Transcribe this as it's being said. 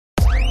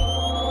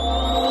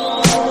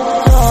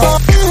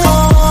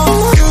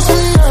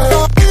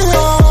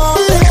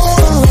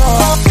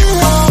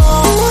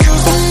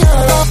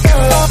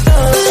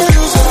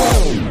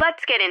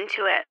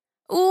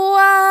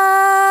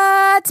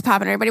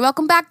poppin', everybody?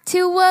 Welcome back to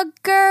A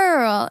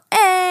Girl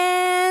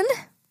and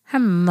Her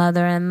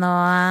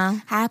mother-in-law.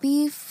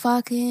 Happy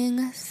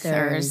fucking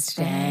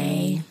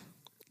Thursday.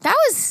 That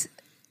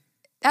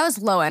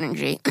was low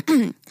energy.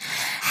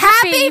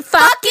 Happy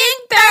fucking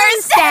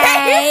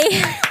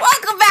Thursday!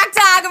 Welcome back to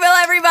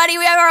Agaville, everybody.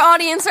 We have our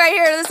audience right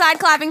here to the side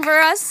clapping for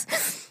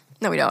us.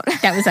 No, we don't.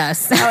 That was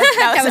us.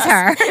 That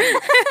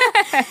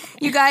was her.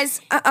 You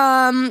guys,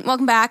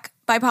 welcome back.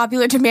 By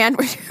popular demand,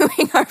 we're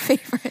doing our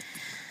favorite.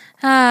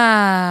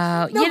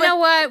 Oh, you know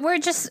what?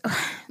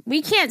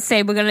 We can't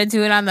say we're going to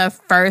do it on the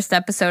first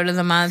episode of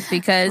the month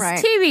because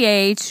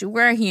TBH,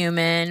 we're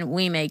human.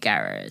 We make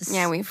errors.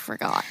 Yeah, we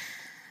forgot.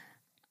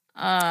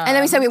 And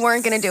then we said we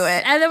weren't going to do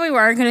it. And then we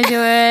weren't going to do it.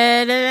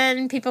 And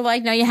then people were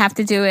like, no, you have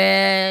to do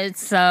it.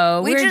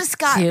 So we're just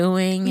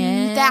doing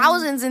it.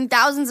 Thousands and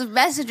thousands of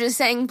messages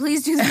saying,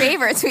 please do the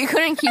favorites. We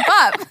couldn't keep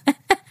up.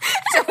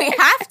 So we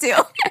have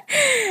to.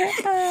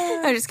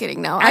 I'm just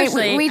kidding. No,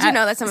 actually, we do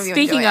know that some of you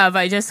enjoy it. Speaking of,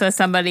 I just saw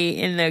somebody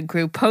in the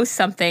group post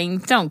something.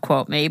 Don't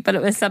quote me, but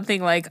it was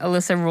something like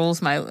Alyssa rules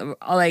my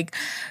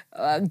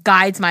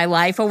guides my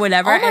life or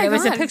whatever, and it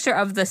was a picture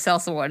of the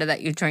seltzer water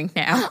that you drink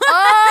now.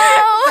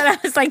 Oh, but I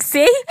was like,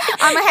 see,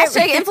 I'm a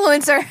hashtag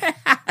influencer.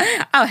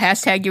 Oh,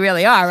 hashtag you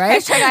really are,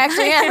 right? Hashtag I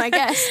actually am, I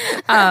guess.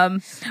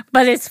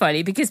 But it's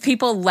funny because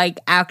people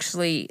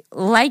actually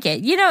like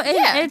it. You know,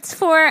 it's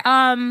for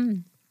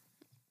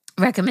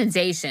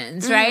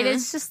recommendations, right?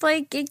 It's just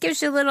like it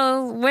gives you a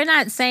little. We're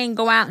not saying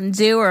go out and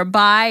do or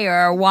buy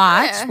or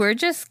watch. Yeah. We're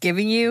just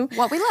giving you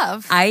what we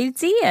love,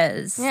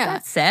 ideas. Yeah,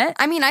 that's it.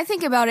 I mean, I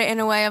think about it in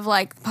a way of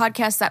like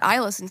podcasts that I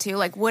listen to.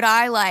 Like, would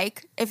I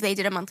like if they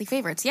did a monthly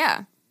favorites?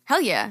 Yeah,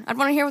 hell yeah, I'd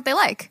want to hear what they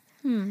like.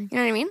 You know what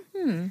I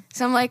mean?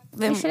 So I'm like,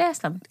 you should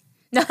ask them.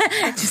 No,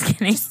 just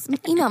kidding. Just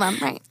email them,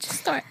 right?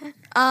 Just start.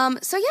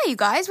 So yeah, you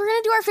guys, we're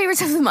gonna do our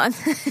favorites of the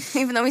month,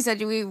 even though we said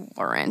we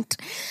weren't.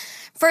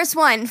 First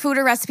one, food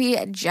or recipe,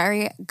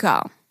 Jerry,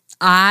 go.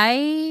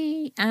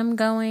 I am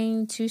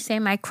going to say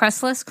my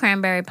crustless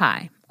cranberry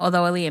pie,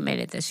 although Aaliyah made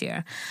it this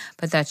year.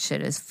 But that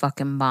shit is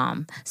fucking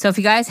bomb. So if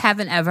you guys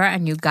haven't ever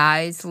and you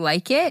guys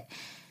like it,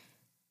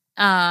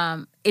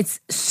 it's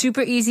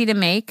super easy to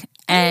make.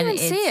 I didn't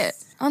even see it.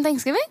 On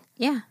Thanksgiving?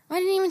 Yeah. I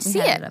didn't even see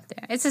it up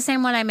there. It's the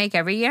same one I make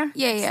every year.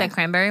 Yeah. It's the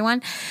cranberry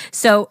one.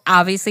 So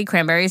obviously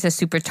cranberries are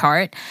super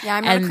tart. Yeah,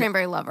 I'm not a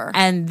cranberry lover.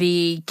 And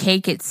the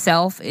cake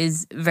itself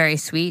is very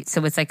sweet.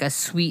 So it's like a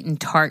sweet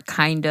and tart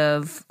kind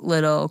of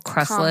little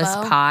crustless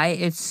pie.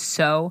 It's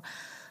so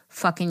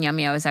fucking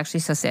yummy. I was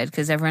actually so sad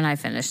because everyone I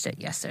finished it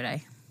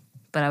yesterday.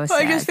 But I was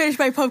sad. I just finished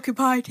my pumpkin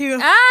pie too.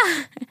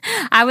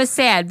 I was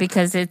sad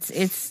because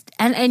it's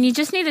and you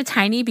just need a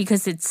tiny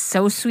because it's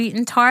so sweet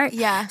and tart.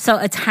 Yeah. So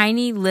a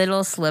tiny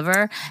little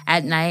sliver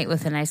at night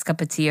with a nice cup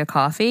of tea or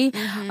coffee.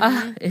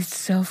 It's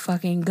so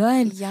fucking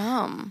good.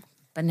 Yum.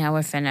 But now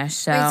we're finished.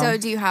 So wait, so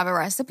do you have a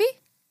recipe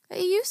that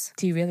you use?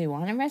 Do you really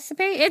want a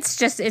recipe? It's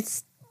just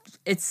it's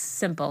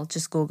simple.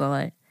 Just Google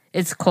it.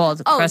 It's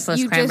called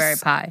crustless cranberry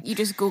pie. You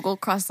just Google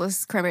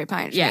crustless cranberry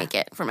pie and just make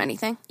it from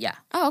anything? Yeah.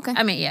 Oh, okay.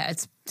 I mean, yeah,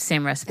 it's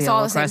same recipe. It's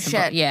all the same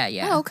shit. Yeah.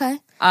 Oh, okay.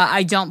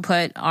 I don't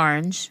put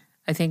orange.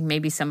 I think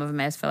maybe some of them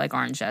ask for like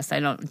orange zest. I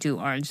don't do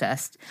orange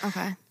zest.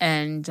 Okay.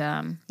 And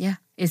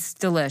it's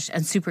delish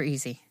and super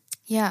easy.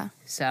 Yeah.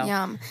 So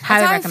yum.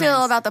 That's how I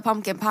feel about the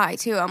pumpkin pie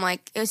too. I'm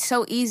like, it's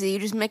so easy. You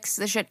just mix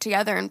the shit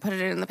together and put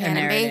it in the pan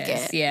and bake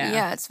it. Yeah.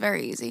 Yeah, it's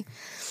very easy.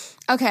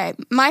 Okay,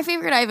 my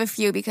favorite, I have a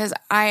few because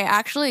I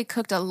actually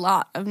cooked a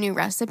lot of new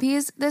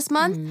recipes this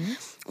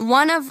month.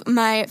 One of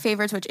my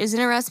favorites, which isn't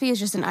a recipe, is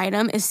just an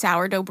item, is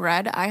sourdough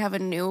bread. I have a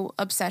new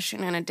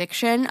obsession and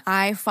addiction.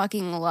 I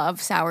fucking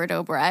love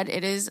sourdough bread.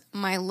 It is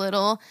my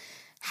little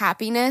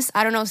happiness.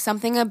 I don't know,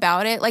 something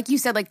about it. Like you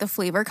said, like the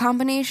flavor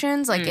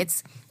combinations, like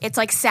it's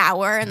like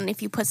sour, and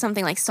if you put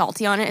something like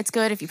salty on it, it's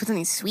good. If you put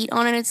something sweet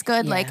on it, it's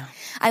good. Yeah. Like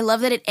I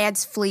love that it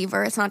adds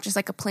flavor. It's not just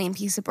like a plain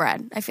piece of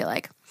bread, I feel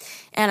like.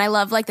 And I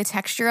love like the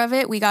texture of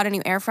it. We got a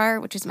new air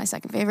fryer, which is my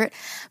second favorite.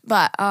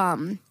 But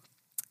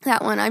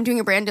that one, I'm doing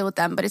a brand deal with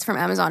them, but it's from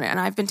Amazon, and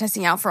I've been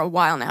testing it out for a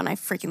while now, and I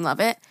freaking love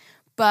it.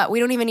 But we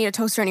don't even need a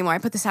toaster anymore. I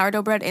put the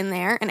sourdough bread in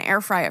there and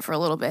air fry it for a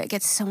little bit. It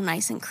gets so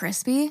nice and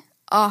crispy.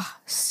 Oh,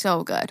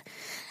 so good.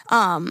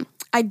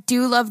 I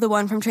do love the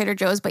one from Trader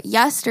Joe's, but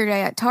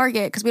yesterday at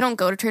Target, because we don't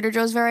go to Trader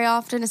Joe's very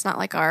often, it's not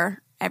like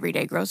our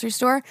everyday grocery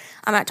store.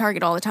 I'm at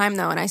Target all the time,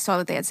 though, and I saw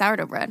that they had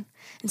sourdough bread.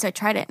 And so I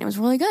tried it, and it was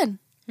really good.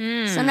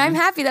 So now I'm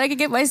happy that I could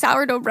get my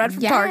sourdough bread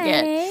from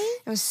Target.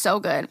 It was so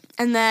good.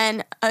 And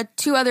then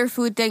two other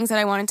food things that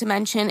I wanted to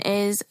mention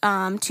is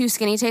two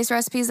Skinny Taste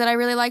recipes that I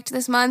really liked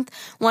this month.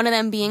 One of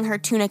them being her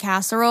tuna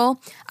casserole.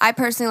 I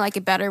personally like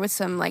it better with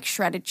some like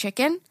shredded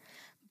chicken,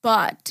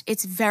 but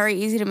it's very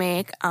easy to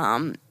make.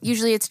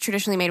 Usually it's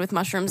traditionally made with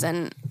mushrooms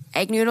and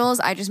egg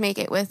noodles. I just make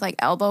it with like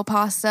elbow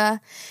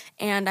pasta,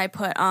 and I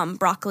put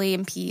broccoli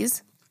and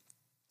peas.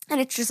 And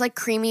it's just like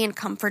creamy and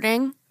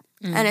comforting.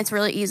 And it's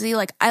really easy.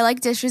 Like, I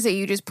like dishes that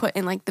you just put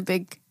in, like, the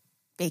big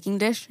baking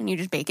dish and you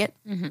just bake it.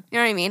 You know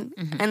what I mean?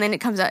 And then it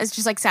comes out. It's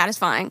just, like,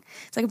 satisfying.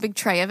 It's like a big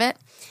tray of it.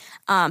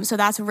 So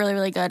that's really,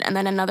 really good. And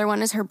then another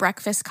one is her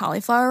breakfast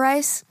cauliflower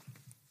rice.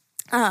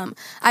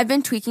 I've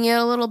been tweaking it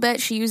a little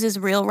bit. She uses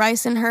real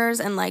rice in hers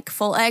and like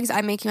full eggs.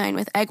 I make mine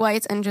with egg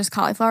whites and just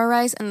cauliflower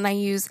rice. And I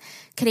use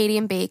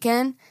Canadian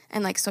bacon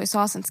and like soy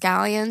sauce and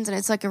scallions. And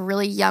it's like a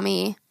really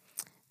yummy,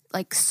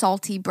 like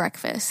salty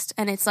breakfast.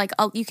 And it's like,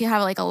 you can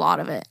have like a lot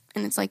of it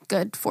and it's like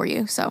good for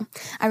you. So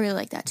I really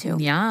like that too.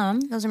 Yum.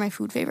 Those are my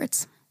food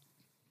favorites.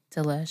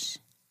 Delish.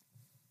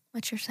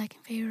 What's your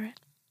second favorite?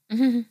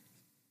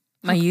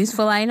 My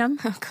useful item?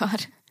 Oh,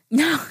 God.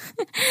 No.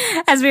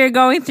 As we were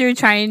going through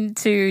trying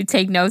to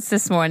take notes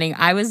this morning,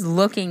 I was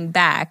looking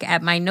back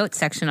at my notes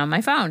section on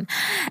my phone.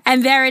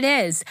 And there it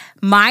is.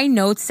 My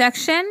notes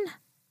section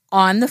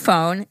on the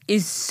phone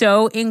is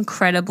so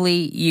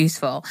incredibly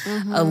useful.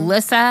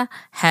 Alyssa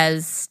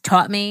has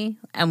taught me,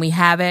 and we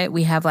have it.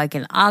 We have like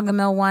an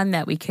Agahmil one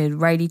that we could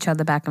write each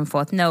other back and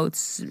forth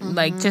notes,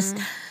 like just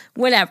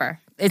whatever.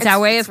 It's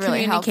our way of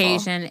really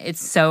communication. helpful.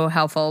 It's so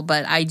helpful,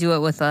 but I do it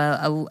with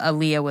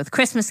Aaliyah with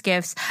Christmas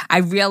gifts. I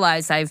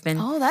realize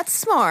Oh, that's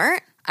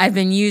smart. I've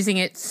been using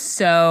it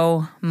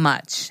so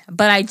much,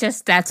 but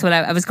that's what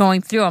I was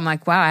going through. I'm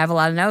like, wow, I have a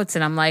lot of notes,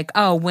 and I'm like,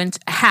 oh,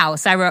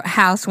 house. I wrote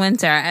house,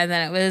 winter, and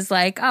then it was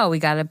like, oh, we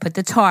got to put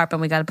the tarp,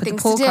 and we got to put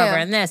the pool cover,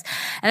 and this,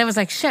 and it was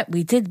like, shit,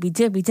 we did.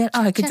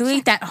 Oh, I could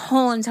delete that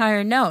whole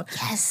entire note.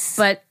 Yes,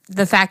 but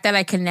the fact that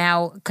I can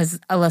now, because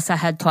Alyssa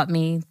had taught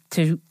me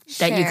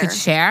that you could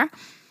share.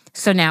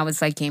 So now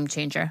it's like game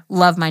changer.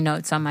 Love my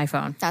notes on my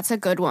phone. That's a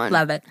good one.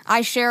 Love it.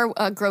 I share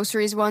a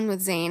groceries one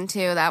with Zane too.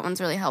 That one's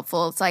really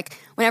helpful. It's like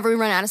whenever we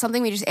run out of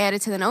something, we just add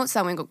it to the notes.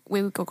 So when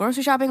we go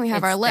grocery shopping, we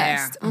have our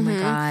list. Oh my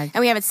God.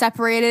 And we have it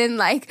separated in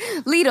like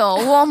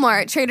Lidl,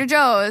 Walmart, Trader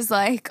Joe's,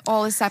 like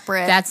all is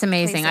separate. That's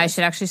amazing. places. I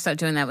should actually start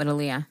doing that with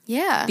Aaliyah.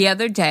 Yeah. The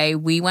other day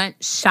we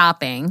went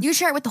shopping. You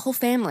share it with the whole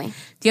family.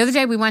 The other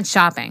day we went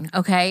shopping,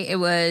 okay? It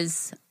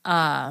was me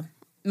and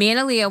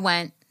Aaliyah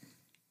went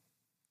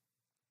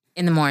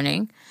in the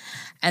morning.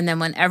 And then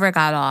when Everett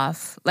got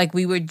off, like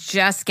we were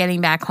just getting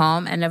back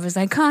home and Everett was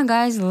like, come on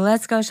guys,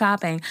 let's go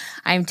shopping.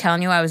 I'm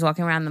telling you, I was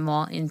walking around the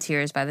mall in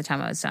tears by the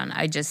time I was done.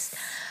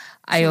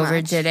 I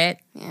overdid it.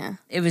 Yeah.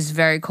 It was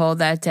very cold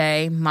that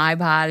day. My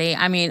body,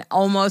 I mean,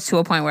 almost to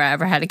a point where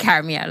Everett had to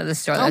carry me out of the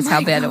store. That's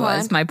how bad it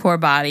was. My poor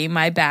body,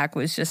 my back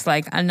was just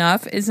like,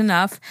 enough is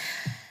enough.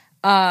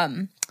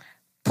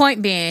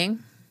 Point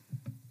being,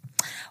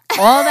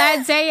 all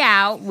that day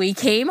out, we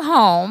came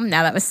home.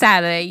 Now that was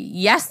Saturday.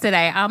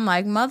 Yesterday, I'm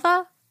like,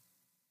 mother,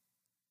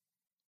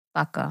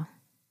 fucker.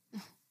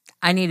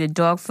 I needed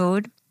dog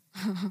food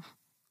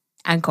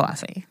and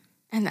coffee.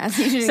 And that's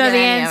usually so the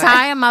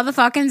entire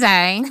motherfucking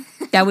day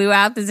that we were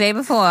out the day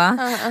before,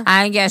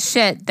 I didn't get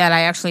shit that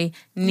I actually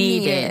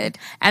needed.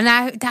 And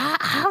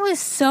I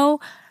was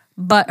so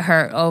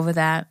butthurt over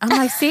that. I'm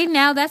like, see,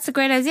 now that's a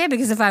great idea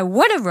because if I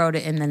would have wrote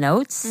it in the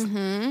notes,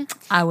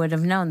 I would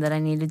have known that I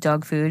needed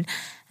dog food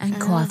and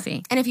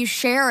coffee. And if you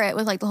share it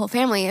with like the whole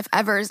family, if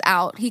Ever's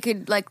out, he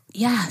could like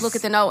look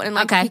at the note and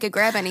like he could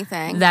grab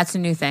anything. That's a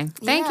new thing.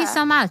 Thank you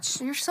so much.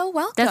 You're so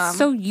welcome. That's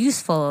so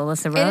useful,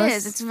 Alyssa Rose. It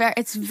is.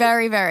 It's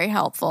very, very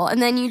helpful.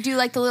 And then you do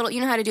like the little, you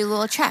know how to do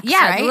little checks,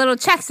 Yeah, right? the little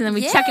checks, and then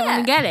we check it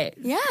when we get it.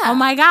 Yeah. Oh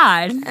my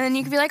God. And then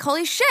you could be like,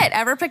 holy shit,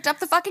 Ever picked up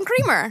the fucking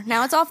creamer.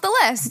 Now it's off the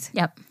list.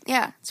 Yep.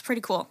 Yeah, it's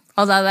pretty cool.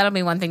 Although that'll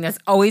be one thing that's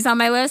always on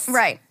my list.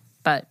 Right.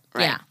 But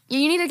yeah.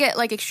 You need to get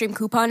like extreme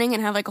couponing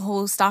and have like a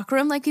whole stock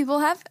room like people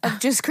have of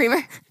just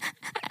creamer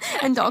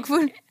and dog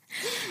food.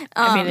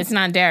 I mean, it's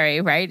not dairy,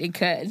 right? It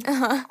could.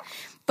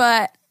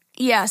 But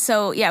yeah,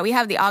 so yeah, we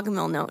have the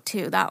Agahmil note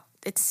too. That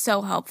it's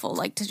so helpful,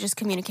 like to just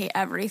communicate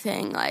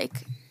everything. Like,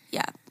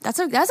 yeah, that's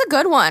a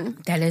good one.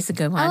 That is a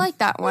good one. I like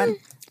that one.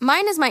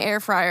 Mine is my air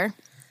fryer,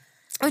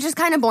 which is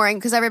kind of boring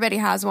because everybody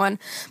has one.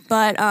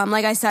 But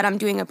like I said, I'm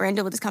doing a brand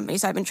deal with this company,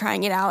 so I've been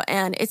trying it out,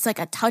 and it's like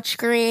a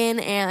touchscreen.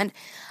 And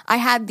I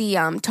had the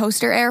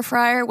toaster air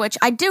fryer, which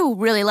I do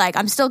really like.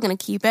 I'm still gonna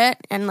keep it,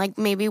 and like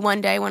maybe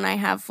one day when I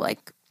have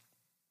like,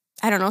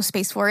 I don't know,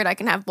 space for it, I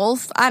can have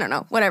both. I don't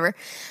know, whatever.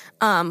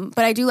 But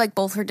I do like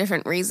both for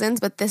different reasons.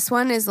 But this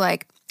one is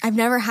like, I've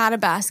never had a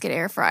basket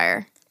air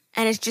fryer,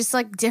 and it's just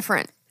like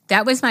different.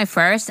 That was my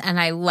first, and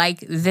I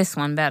like this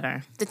one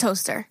better. The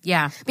toaster.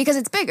 Yeah. Because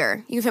it's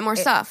bigger. You can fit more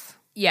stuff.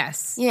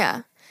 Yes.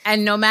 Yeah.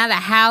 And no matter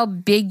how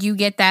big you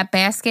get that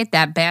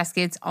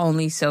basket's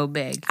only so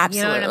big.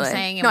 Absolutely. You know what I'm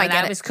saying? And No, when I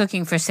get I was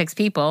cooking for 6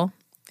 people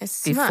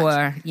It's too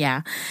much.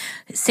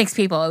 6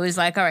 people, it was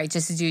like, all right,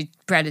 just to do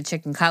breaded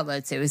chicken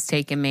cutlets, it was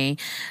taking me.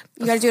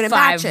 You got to do it in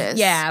batches.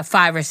 Yeah,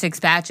 5 or 6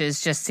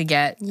 batches just to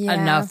get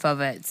enough of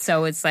it.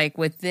 So it's like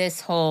with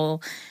this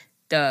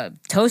the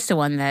toaster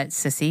one that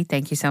Sissy,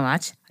 thank you so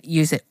much,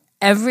 use it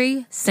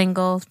every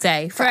single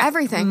day For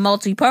everything.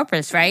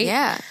 Multi-purpose, right?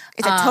 Yeah.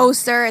 It's a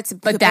toaster.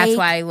 But that's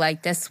why I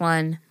like this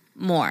one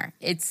more.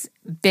 It's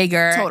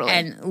bigger. Totally.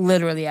 And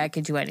literally I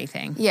could do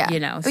anything. Yeah. You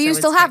know. But you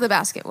still have the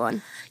basket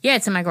one. Yeah,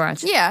 it's in my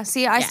garage. Yeah.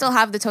 See, I still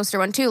have the toaster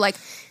one too. Like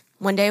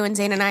one day when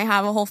Zane and I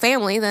have a whole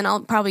family, then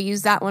I'll probably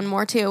use that one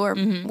more too or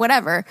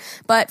whatever.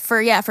 But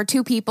for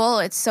 2 people,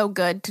 it's so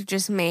good to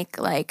just make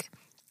like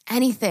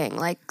anything.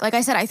 Like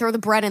I said, I throw the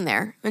bread in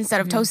there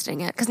instead of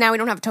toasting it because now we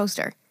don't have a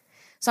toaster.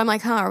 So I'm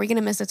like, are we going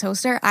to miss a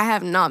toaster? I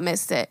have not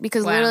missed it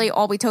because literally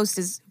all we toast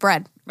is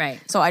bread. Right.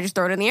 So I just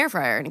throw it in the air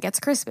fryer and it gets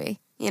crispy,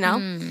 you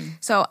know?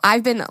 So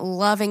I've been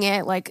loving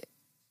it. Like,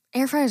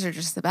 air fryers are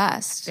just the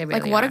best. They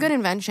really like, what are. a good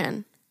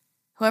invention.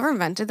 Whoever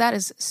invented that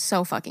is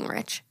so fucking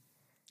rich.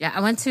 Yeah,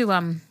 I went to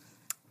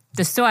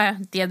the store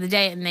the other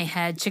day and they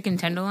had chicken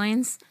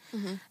tenderloins.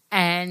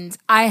 And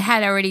I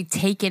had already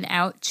taken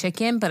out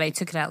chicken, but I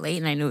took it out late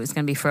and I knew it was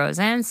going to be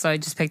frozen. So I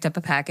just picked up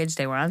a package.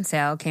 They were on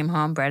sale, came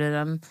home, breaded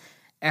them,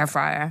 air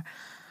fryer.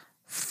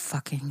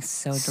 Fucking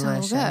so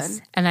delicious.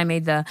 Good. And I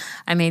made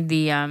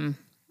the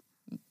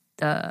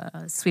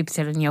sweet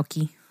potato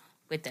gnocchi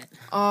with it.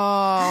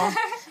 Oh.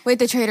 Wait,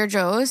 the Trader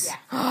Joe's?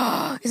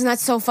 Yeah. Isn't that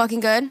so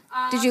fucking good?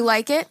 Did you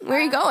like it? Where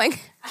are you going?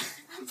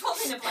 I'm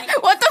folding a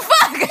blanket. What the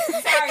fuck?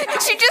 Sorry,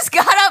 guys. She just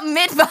got up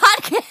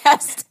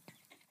mid-podcast.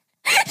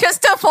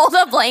 Just to fold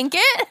a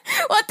blanket?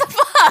 What the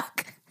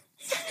fuck?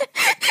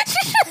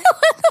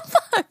 What the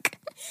fuck?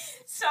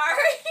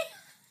 Sorry.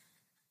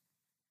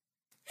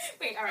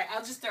 Wait, all right,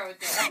 I'll just throw it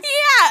there.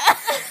 Yeah.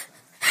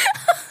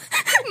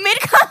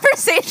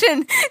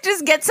 Mid-conversation,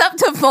 just gets up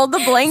to fold the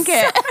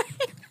blanket.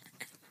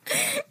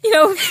 You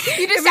know, You just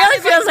it really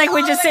sounded feels like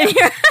like we're just sitting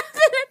here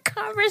having a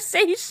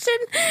conversation.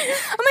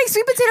 I'm like,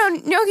 sweet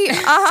potato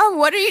gnocchi,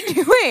 what are you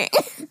doing?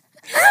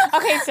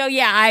 Okay, so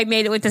yeah, I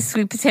made it with the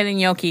sweet potato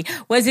gnocchi.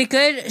 Was it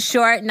good?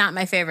 Sure, not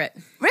my favorite.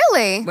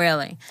 Really?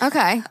 Really.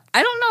 Okay.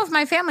 I don't know if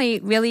my family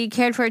really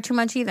cared for it too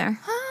much either.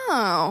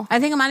 Oh. I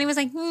think Amani was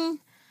like,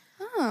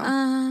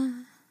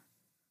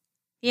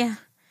 yeah.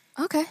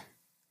 Okay.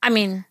 I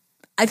mean,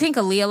 I think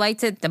Aaliyah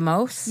liked it the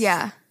most.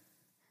 Yeah.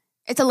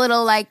 It's a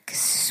little like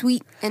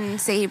sweet and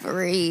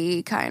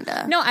savory kind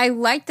of. No, I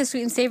like the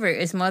sweet and savory.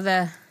 It's more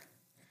the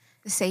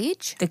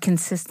sage? the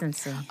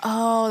consistency.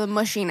 Oh, the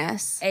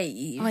mushiness.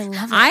 Hey, I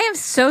love it. I am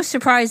so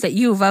surprised that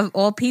you, of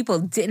all people,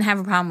 didn't have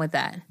a problem with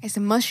that. It's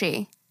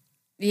mushy.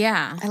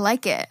 Yeah. I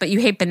like it. But you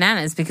hate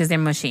bananas because they're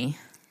mushy.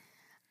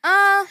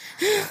 I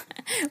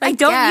don't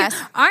guess.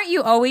 aren't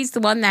you always the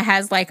one that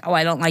has like,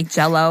 I don't like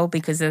Jello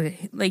because of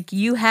like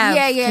you have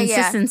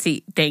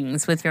consistency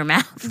things with your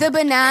mouth. The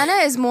banana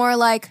is more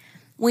like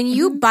when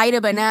you bite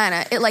a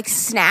banana, it like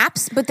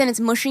snaps, but then it's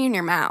mushy in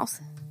your mouth.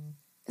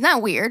 Isn't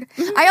that weird?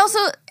 I also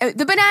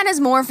the banana is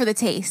more for the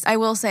taste. I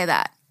will say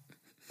that.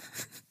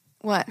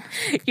 What?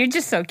 You're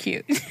just so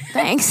cute.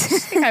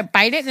 Thanks. I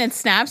bite it and it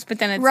snaps, but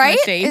then it's Right?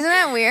 mushy. Isn't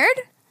that weird?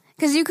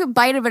 Because you could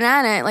bite a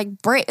banana and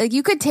like break. Like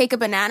you could take a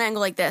banana and go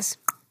like this.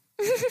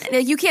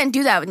 Like, you can't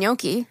do that with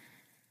gnocchi.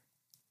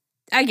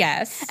 I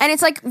guess. And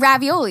it's like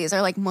raviolis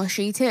are like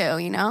mushy too,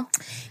 you know?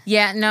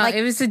 Yeah, no, Like-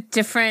 it was a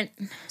different.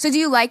 So do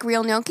you like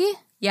real gnocchi?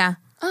 Yeah,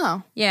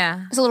 Oh,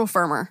 yeah, it's a little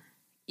firmer.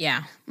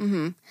 yeah.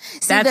 See,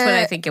 That's what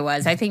I the think it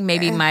was. I think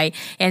maybe my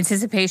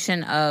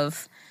anticipation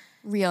of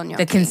real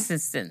gnocchi. the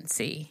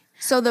consistency.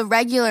 So the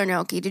regular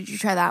gnocchi, did you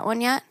try that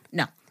one yet?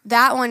 No.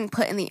 That one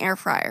put in the air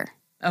fryer.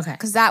 Okay.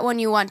 Because that one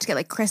you want to get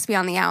like crispy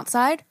on the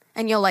outside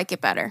and you'll like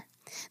it better.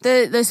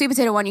 The sweet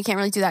potato one, you can't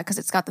really do that because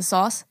it's got the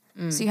sauce.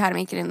 So you had to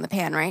make it in the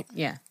pan, right?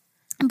 Yeah.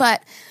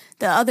 But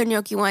the other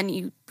gnocchi one,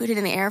 you put it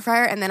in the air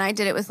fryer and then I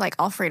did it with like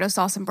Alfredo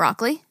sauce and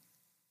broccoli.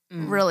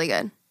 Really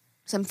good.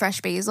 Some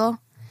fresh basil.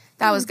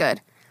 That was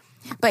good.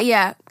 But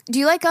yeah, do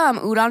you like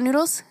udon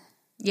noodles?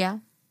 Yeah.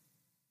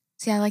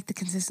 See, I like the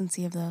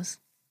consistency of those.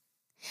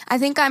 I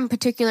think I'm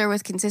particular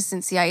with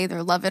consistency. I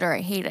either love it or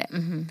I hate it.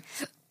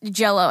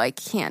 Jello, I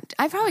can't.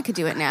 I probably could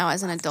do it now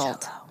as an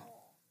adult.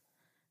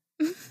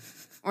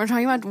 We're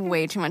talking about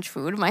way too much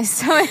food. My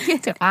stomach.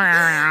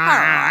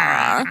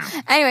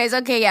 Anyways,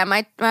 okay, yeah,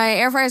 my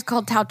air fryer is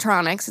called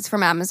Tautronics. It's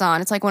from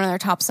Amazon. It's like one of their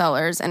top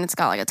sellers, and it's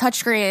got like a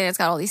touchscreen, and it's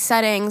got all these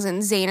settings,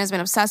 and Zane has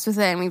been obsessed with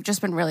it, and we've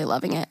just been really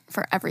loving it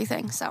for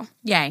everything. So,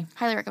 Yay.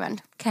 highly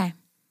recommend. Okay.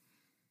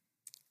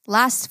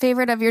 Last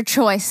favorite of your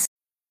choice.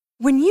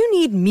 When you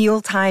need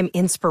mealtime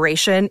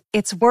inspiration,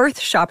 it's worth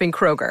shopping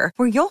Kroger,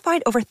 where you'll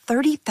find over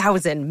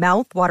 30,000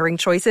 mouth-watering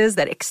choices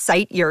that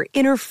excite your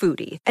inner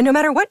foodie. And no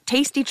matter what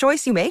tasty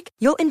choice you make,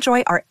 you'll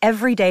enjoy our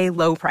everyday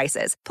low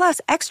prices, plus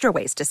extra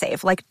ways to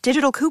save, like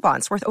digital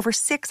coupons worth over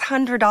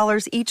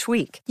 $600 each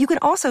week. You can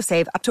also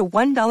save up to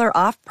 $1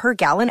 off per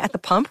gallon at the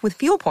pump with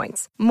fuel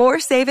points. More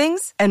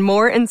savings and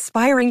more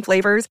inspiring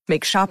flavors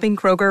make shopping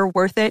Kroger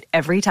worth it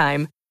every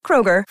time.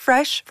 Kroger,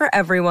 fresh for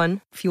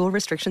everyone. Fuel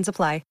restrictions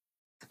apply.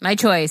 My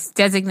choice,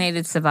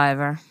 Designated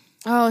Survivor.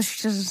 Oh,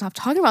 she doesn't stop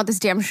talking about this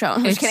damn show.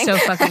 I'm It's just kidding.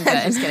 so fucking good.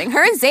 Just kidding.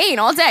 Her and Zane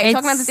all day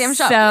talking about this damn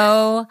show.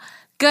 So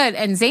good.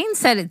 And Zane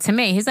said it to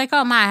me. He's like,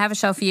 "Oh, Ma, I have a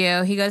show for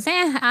you." He goes,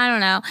 I don't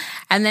know.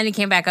 And then he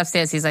came back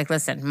upstairs. He's like,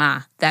 "Listen,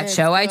 Ma, that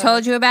show I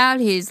told you about,"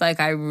 he's like,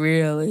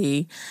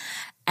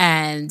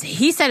 and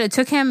he said it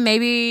took him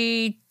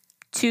maybe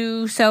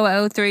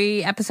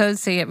 3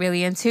 episodes to get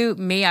really into.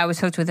 Me, I was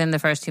hooked within the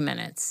first 2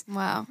 minutes.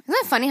 Wow. Isn't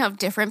that funny how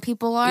different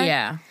people are?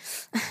 Yeah.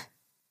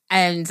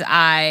 And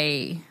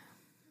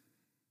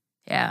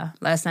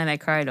last night I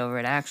cried over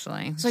it,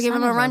 actually. So give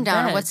him a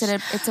rundown of what's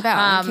it's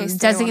about. In case they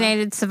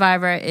Designated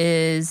Survivor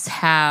is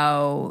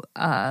how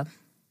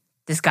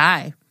the this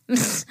guy. Right.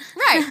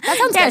 That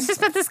sounds Yeah, good. it's just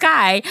about this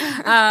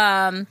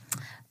guy.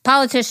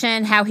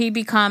 Politician, how he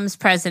becomes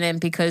president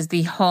because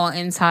the whole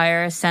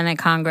entire Senate,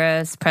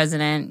 Congress,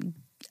 president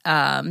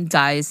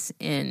dies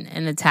in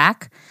an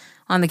attack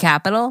on the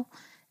Capitol.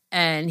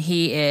 And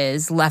he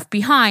is left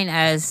behind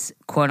as,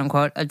 quote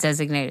unquote, a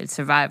designated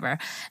survivor.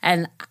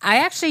 And I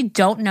actually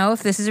don't know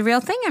if this is a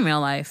real thing in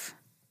real life.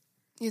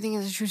 You think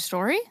it's a true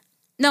story?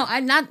 No,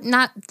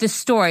 not the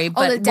story,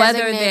 but the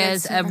whether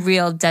there's a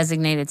real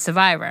designated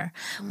survivor.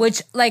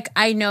 Which, like,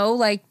 I know,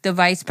 like, the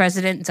vice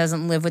president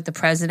doesn't live with the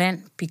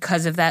president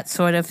because of that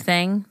sort of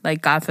thing.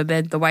 Like, God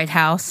forbid, the White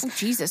House. Oh,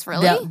 Jesus,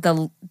 really?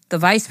 The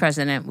vice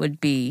president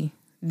would be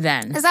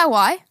then. Is that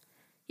why?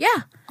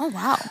 Yeah. Oh,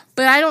 wow.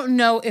 But I don't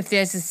know if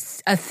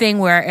there's a thing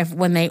where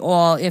when they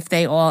all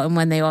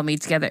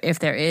meet together, if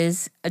there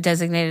is a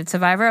designated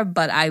survivor.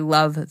 But I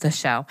love the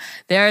show.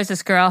 There is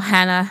this girl,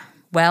 Hannah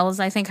Wells,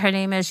 I think her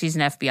name is. She's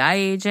an FBI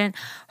agent.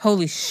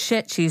 Holy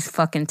shit, she's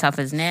fucking tough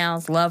as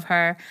nails. Love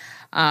her.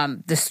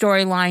 The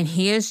storyline,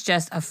 he is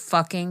just a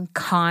fucking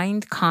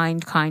kind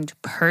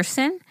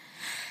person.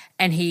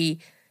 And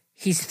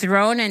he's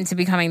thrown into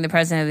becoming the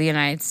president of the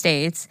United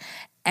States.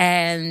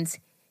 And,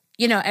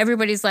 you know,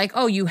 everybody's like,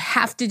 oh, you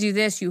have to do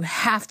this, you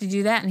have to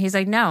do that. And he's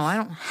like, no, I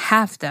don't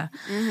have to,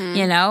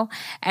 you know?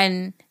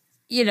 And,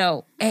 you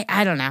know,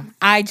 I don't know.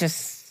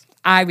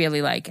 I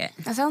really like it.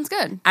 That sounds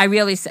good. I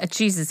really,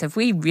 Jesus, if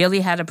we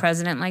really had a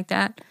president like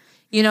that,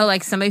 you know,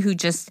 like somebody who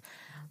just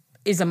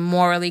is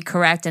morally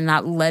correct and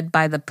not led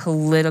by the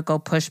political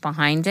push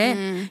behind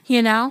it,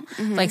 you know?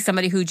 Like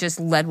somebody who just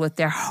led with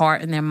their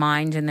heart and their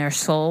mind and their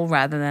soul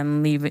rather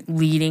than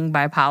leading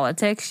by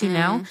politics, you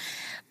know?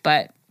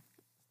 But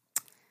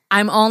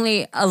I'm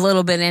only a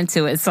little bit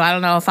into it, so I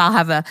don't know if I'll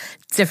have a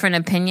different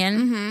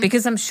opinion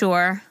because I'm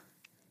sure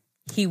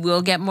he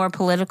will get more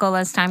political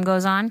as time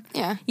goes on.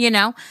 Yeah. You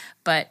know?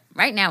 But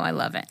right now, I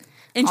love it.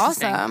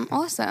 Interesting.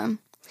 Awesome.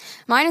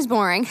 Mine is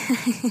boring.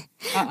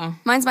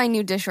 Mine's my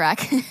new dish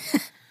rack.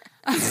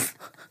 But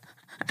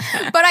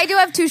I do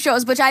have two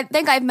shows, which I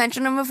think I've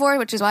mentioned them before,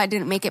 which is why I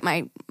didn't make it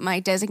my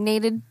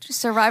designated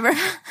survivor.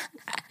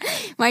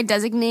 My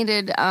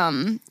designated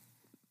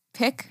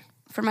pick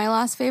for my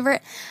last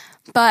favorite.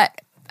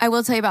 But I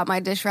will tell you about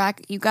my dish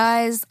rack. You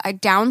guys, I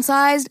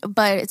downsized,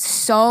 but it's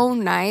so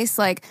nice.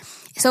 Like,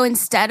 so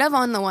instead of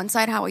on the one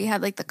side how we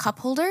had like the cup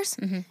holders,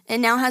 it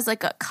now has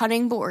like a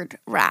cutting board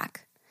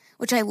rack,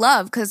 which I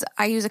love because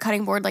I use a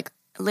cutting board like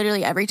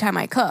literally every time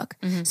I cook.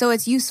 So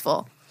it's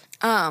useful.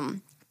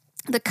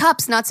 The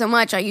cups, not so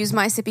much. I use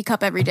my sippy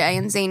cup every day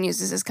and Zane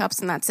uses his cups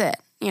and that's it.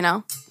 You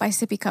know, by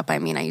sippy cup, I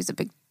mean I use a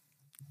big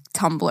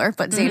tumbler,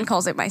 but Zane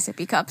calls it my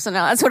sippy cup. So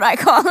now that's what I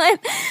call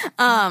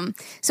it.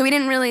 So we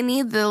didn't really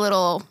need the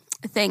little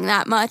thing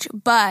that much,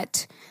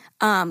 but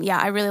yeah,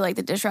 I really like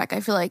the dish rack. I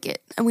feel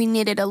like we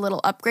needed a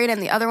little upgrade,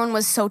 and the other one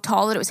was so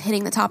tall that it was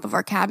hitting the top of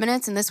our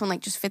cabinets, and this one like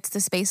just fits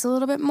the space a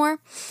little bit more.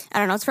 I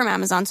don't know, it's from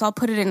Amazon, so I'll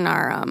put it in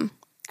our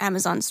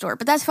Amazon store,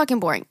 but that's fucking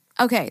boring.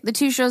 Okay, the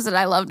two shows that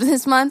I loved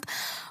this month,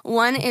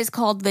 one is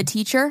called The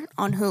Teacher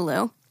on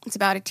Hulu. It's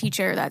about a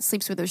teacher that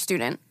sleeps with her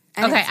student.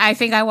 Okay, I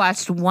think I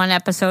watched one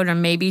episode or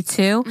maybe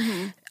two.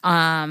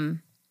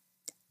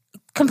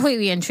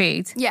 Completely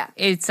intrigued. Yeah.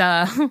 It's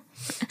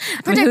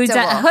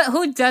predictable.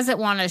 Who doesn't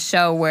want a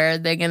show where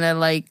they're gonna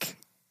like?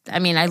 I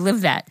mean, I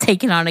live that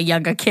taking on a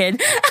younger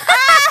kid.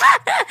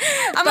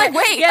 I'm like,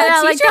 wait,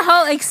 yeah, like the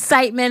whole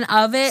excitement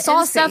of it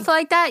Saucy. and stuff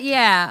like that.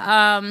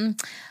 Yeah.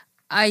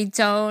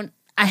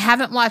 I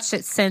haven't watched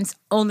it since,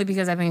 only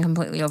because I've been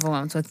completely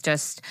overwhelmed with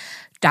just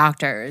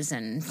doctors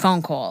and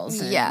phone calls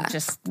and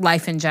just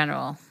life in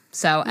general.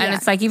 So, and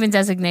it's like even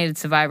Designated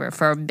Survivor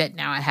for a bit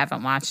now, I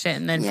haven't watched it.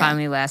 And then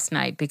finally last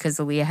night, because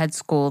Aaliyah had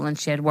school and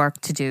she had work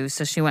to do,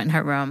 so she went in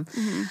her room.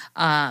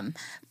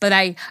 But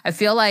I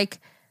feel like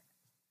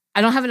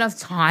I don't have enough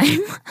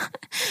time,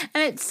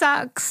 and it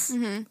sucks.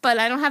 But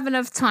I don't have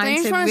enough time Don't you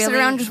to just want to really sit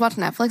around and just watch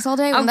Netflix all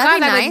day? Oh, Wouldn't that God, be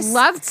nice? I would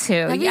love to.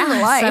 That'd be Yes,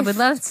 your life. I would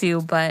love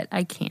to, but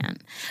I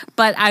can't.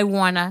 But I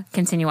want to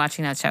continue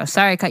watching that show.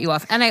 Sorry I cut you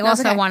off. And I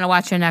also want to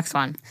watch your next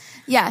one.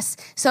 Yes.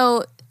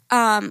 So,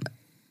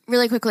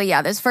 really quickly,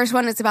 this first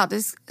one is about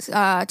this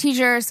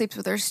teacher sleeps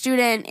with her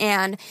student,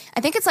 and I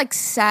think it's like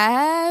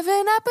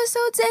 7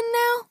 episodes in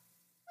now.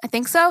 I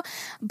think so,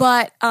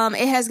 but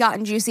it has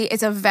gotten juicy.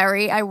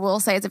 I will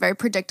say it's a very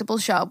predictable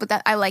show, but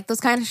that I like those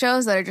kind of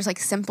shows that are just like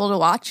simple to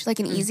watch, like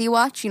an easy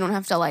watch. You don't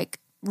have to like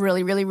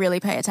really, really, really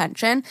pay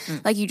attention.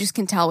 Like you just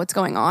can tell what's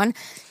going on.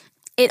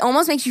 It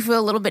almost makes you feel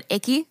a little bit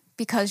icky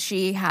because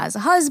she has a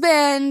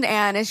husband,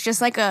 and it's just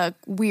like a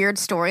weird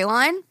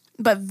storyline,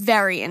 but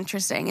very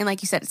interesting. And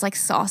like you said, it's like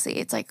saucy.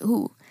 It's like,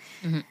 ooh,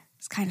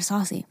 it's kind of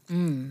saucy.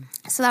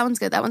 So that one's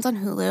good. That one's on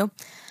Hulu.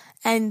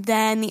 And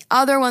then the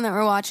other one that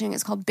we're watching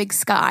is called Big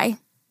Sky.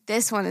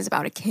 This one is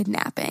about a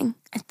kidnapping.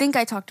 I think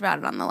I talked about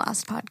it on the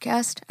last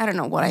podcast. I don't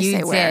know what I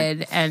say where. You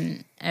did,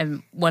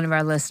 and one of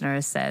our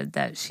listeners said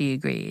that she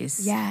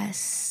agrees.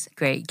 Yes.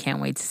 Great.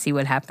 Can't wait to see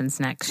what happens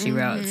next, she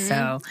wrote.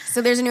 So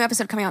there's a new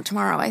episode coming out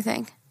tomorrow, I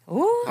think.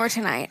 Ooh. Or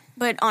tonight.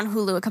 But on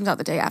Hulu, it comes out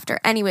the day after.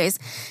 Anyways,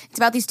 it's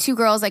about these two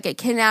girls that get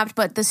kidnapped,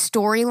 but the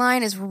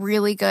storyline is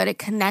really good. It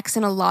connects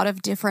in a lot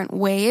of different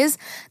ways.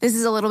 This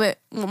is a little bit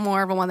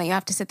more of a one that you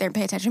have to sit there and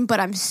pay attention, but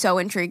I'm so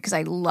intrigued because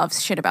I love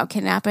shit about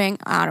kidnapping.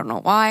 I don't know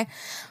why.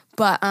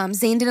 But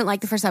Zane didn't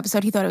like the first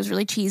episode. He thought it was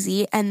really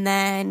cheesy. And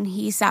then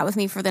he sat with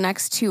me for the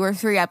next 2 or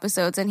 3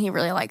 episodes, and he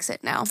really likes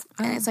it now.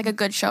 And it's like a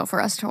good show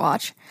for us to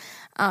watch.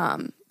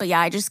 But yeah,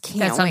 I just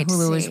can't wait to see.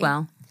 That's on Hulu as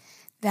well.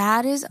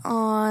 That is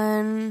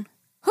on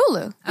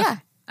Hulu. Yeah. Okay.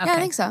 Yeah, I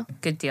think so.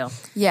 Good deal.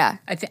 Yeah.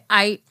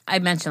 I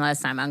mentioned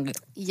last time. I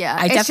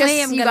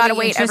definitely am going to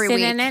be interested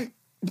in it.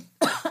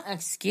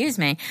 Excuse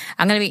me.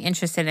 I'm going to be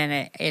interested in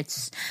it.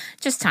 It's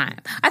just time.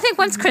 I think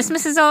once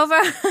Christmas is over.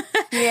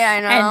 Yeah,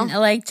 I know. And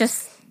like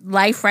just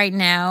life right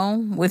now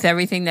with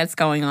everything that's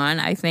going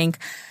on, I think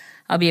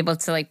I'll be able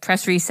to like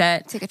press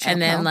reset. Take a chill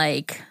and then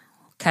like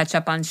catch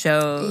up on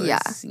shows. Yeah.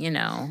 You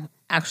know,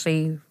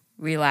 actually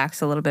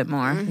relax a little bit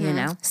more, you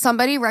know?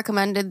 Somebody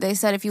recommended, they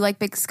said if you like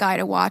Big Sky,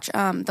 to watch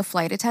The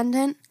Flight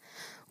Attendant,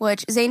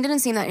 which Zane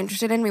didn't seem that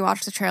interested in. We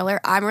watched the trailer.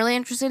 I'm really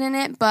interested in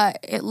it, but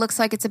it looks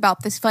like it's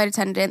about this flight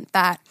attendant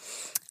that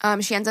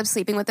she ends up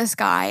sleeping with this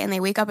guy, and they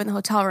wake up in the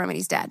hotel room and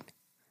he's dead.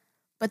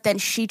 But then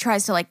she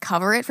tries to like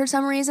cover it for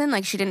some reason.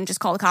 Like she didn't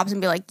just call the cops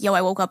and be like, yo,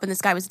 I woke up and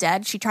this guy was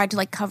dead. She tried to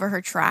like cover her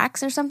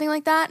tracks or something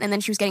like that. And then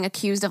she was getting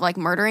accused of like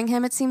murdering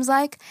him, it seems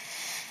like.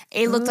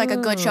 It looked like a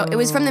good show. It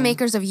was from the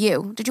makers of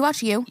You. Did you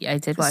watch You? Yeah, I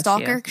did the watch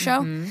Stalker You. show.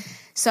 Mm-hmm.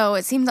 So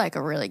it seemed like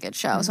a really good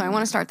show. So I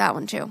want to start that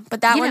one too.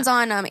 But that one's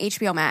on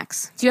HBO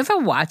Max. Do you ever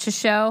watch a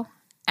show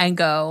and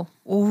go,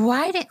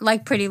 why didn't,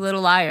 like Pretty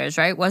Little Liars,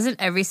 right? Wasn't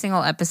every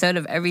single episode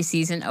of every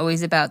season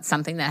always about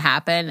something that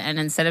happened? And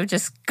instead of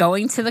just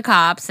going to the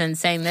cops and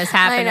saying this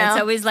happened, it's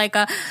always like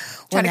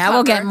well, now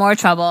we'll get in more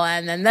trouble.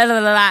 And then da, da,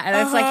 da, da.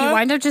 And it's like you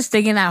wind up just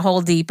digging that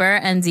hole deeper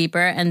and deeper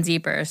and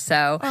deeper.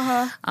 So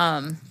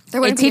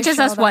it teaches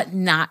us what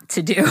not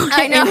to do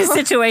in this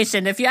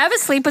situation. If you ever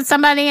sleep with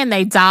somebody and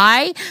they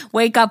die,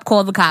 wake up,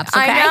 call the cops,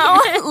 okay?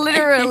 I know,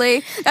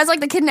 literally. That's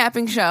like the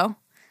kidnapping show.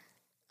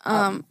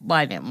 Well,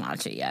 I didn't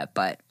watch it yet,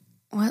 but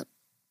what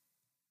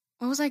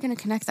was I going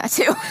to connect that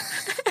to?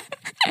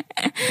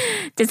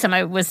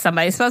 Was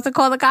somebody supposed to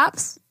call the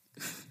cops?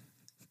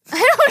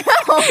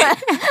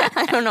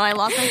 I don't know. I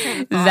lost my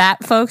train of thought.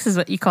 That, folks, is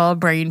what you call a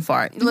brain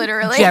fart.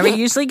 Literally. Jerry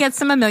usually gets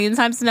them 1,000,000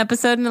 times an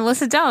episode, and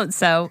Alyssa don't,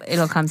 so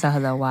it'll come to her,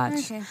 they'll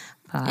watch. Okay.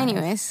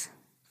 Anyways.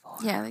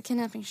 Yeah, the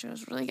kidnapping show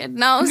is really good.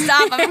 No,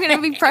 stop. I'm going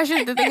to be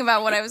pressured to think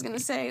about what I was going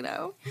to say,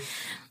 though.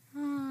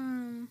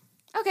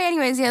 Okay,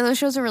 anyways, yeah, those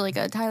shows are really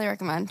good. Highly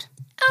recommend.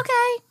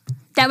 Okay.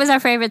 That was our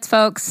favorites,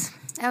 folks.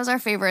 That was our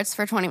favorites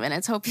for 20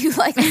 minutes. Hope you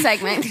like the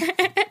segment.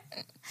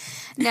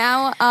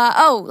 Now,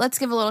 let's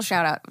give a little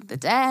shout out of the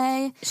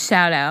day.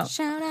 Shout out.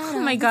 Shout out. Oh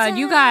my God,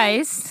 you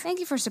guys. Thank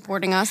you for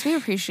supporting us. We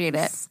appreciate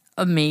it. It's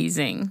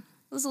amazing.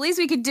 Well, the least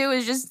we could do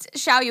is just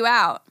shout you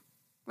out.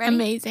 Ready?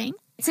 Amazing.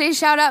 Today's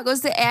shout out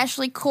goes to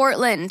Ashley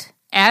Cortland.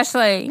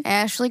 Ashley,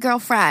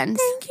 girlfriend.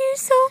 Thank you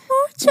so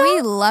much.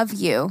 We love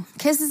you.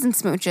 Kisses and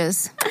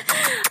smooches.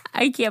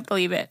 I can't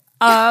believe it.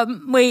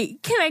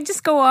 Wait, can I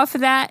just go off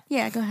of that?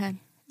 Yeah, go ahead.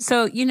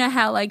 So you know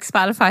how like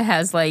Spotify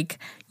has like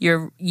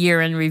your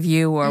year in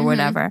review or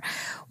whatever?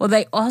 Well,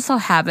 they also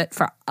have it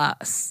for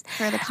us.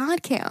 For the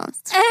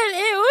podcast. And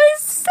it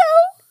was so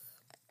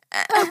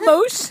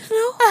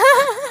emotional.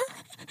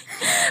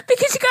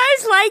 Because you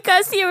guys like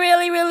us. You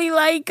really, really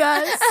like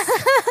us.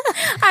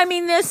 I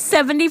mean, there's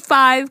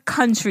 75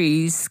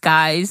 countries,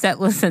 guys,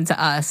 that listen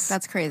to us.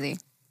 That's crazy.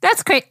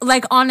 That's crazy.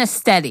 Like on a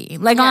steady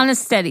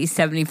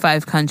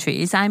 75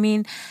 countries. I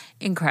mean,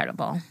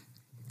 incredible.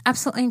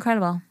 Absolutely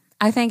incredible.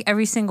 I thank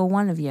every single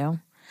one of you.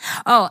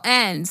 Oh,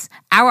 and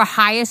our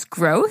highest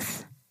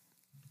growth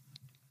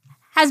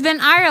has been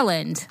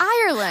Ireland.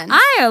 Ireland.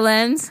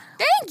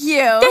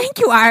 Thank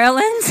you,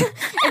 Ireland.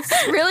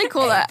 It's really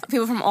cool that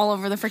people from all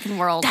over the freaking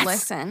world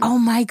listen. Oh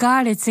my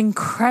God, it's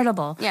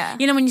incredible. Yeah.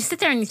 You know, when you sit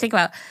there and you think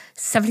about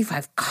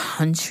 75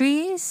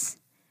 countries,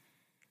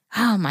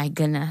 oh my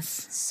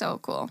goodness. So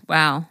cool.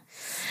 Wow.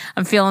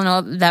 I'm feeling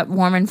all that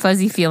warm and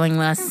fuzzy feeling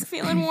I'm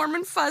feeling warm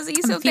and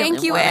fuzzy, so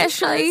thank you, warm and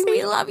Ashley. fuzzy.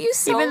 We love you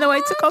so much. Even though I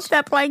took off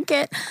that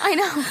blanket. I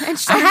know.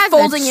 And I had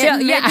folding the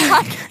it.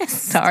 Yeah.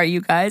 Sorry,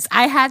 you guys.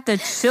 I had the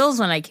chills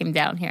when I came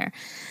down here.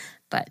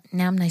 But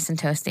now I'm nice and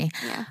toasty.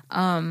 Yeah.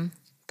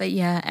 But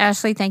yeah,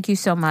 Ashley, thank you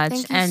so much.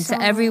 Thank you and so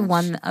to every much.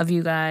 one of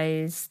you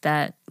guys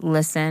that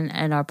listen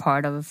and are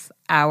part of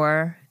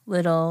our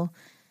little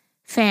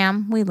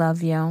fam, we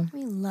love you.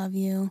 We love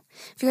you.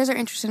 If you guys are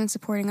interested in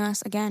supporting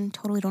us, again,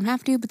 totally don't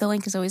have to, but the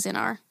link is always in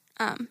our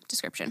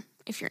description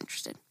if you're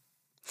interested.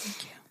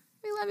 Thank you.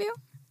 We love you.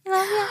 We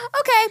love you.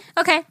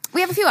 Okay.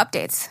 We have a few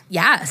updates.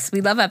 Yes,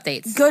 we love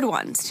updates. Good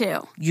ones,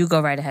 too. You go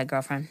right ahead,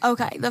 girlfriend.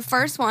 Okay. The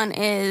first one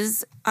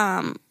is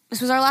This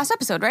was our last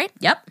episode, right?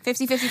 Yep.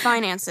 50-50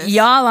 finances.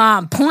 Y'all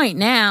on point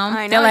now.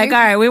 I know, They're like, all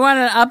right, we want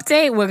an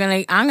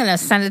update. I'm gonna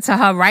send it to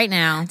her right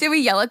now. Did we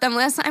yell at them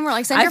last time? We're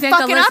like, send your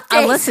fucking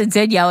update. Alyssa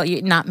did yell at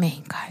you. Not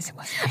me, guys. It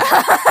wasn't me.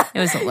 It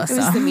was Alyssa. It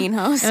was the mean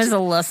host. It was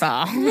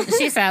Alyssa.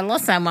 She said,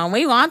 listen, when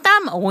we want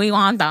them, we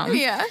want them.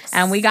 Yes.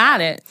 And we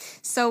got it.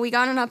 So we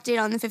got an update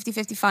on the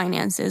 50-50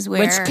 finances,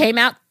 which came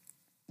out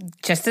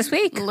just this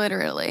week.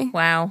 Literally.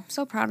 Wow.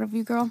 So proud of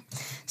you, girl.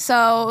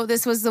 So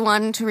this was the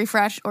one to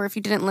refresh, or if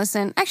you didn't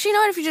listen. Actually, you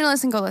know what? If you didn't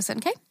listen, go listen,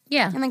 okay?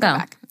 Yeah. And then go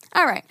back.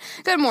 All right.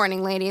 Good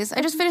morning, ladies.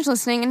 I just finished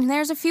listening, and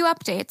there's a few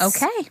updates.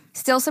 Okay.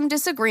 Still some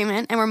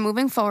disagreement, and we're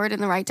moving forward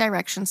in the right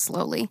direction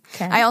slowly.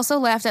 Okay. I also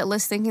laughed at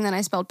Liz thinking that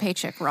I spelled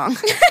paycheck wrong.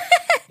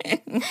 No,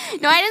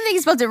 I didn't think he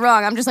spelled it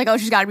wrong. I'm just like, oh,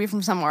 she's got to be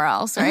from somewhere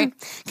else, right?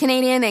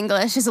 Canadian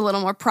English is a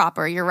little more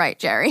proper. You're right,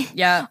 Jerry.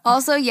 Yeah.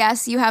 Also,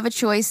 yes, you have a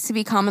choice to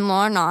be common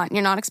law or not.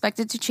 You're not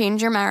expected to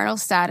change your marital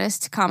status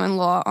to common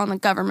law on the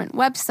government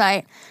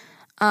website,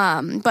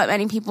 but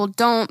many people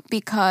don't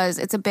because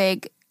it's a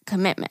big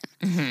commitment.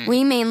 Mm-hmm.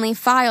 We mainly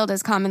filed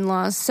as common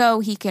law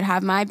so he could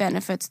have my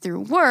benefits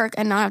through work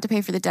and not have to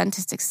pay for the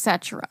dentist,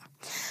 etc.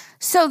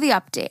 So the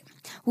update.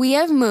 We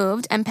have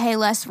moved and pay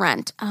less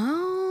rent.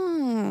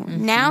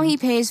 Now he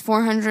pays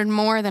 $400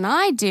 more than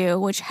I do,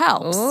 which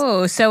helps.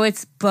 Oh, so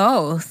it's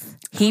both.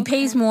 He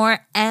pays more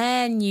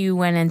and you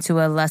went into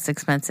a less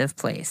expensive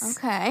place.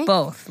 Okay.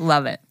 Both.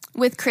 Love it.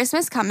 With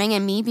Christmas coming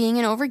and me being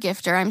an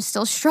overgifter, I'm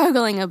still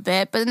struggling a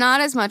bit, but not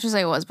as much as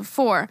I was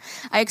before.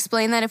 I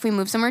explained that if we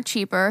move somewhere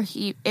cheaper,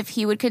 if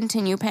he would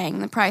continue paying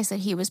the price that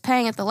he was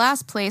paying at the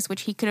last place,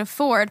 which he could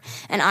afford,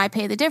 and I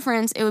pay the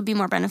difference, it would be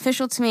more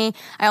beneficial to me.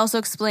 I also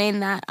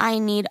explained that I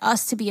need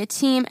us to be a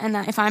team and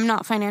that if I'm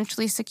not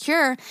financially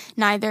secure,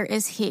 neither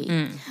is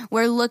he.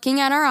 We're looking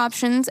at our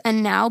options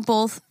and now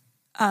both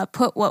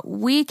put what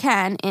we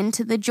can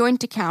into the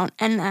joint account,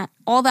 and that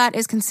all that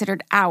is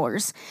considered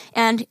ours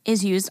and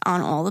is used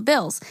on all the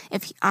bills.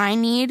 If I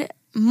need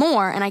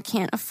more and I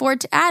can't afford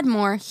to add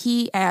more,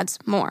 he adds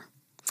more.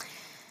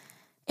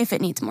 If it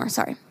needs more,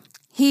 sorry.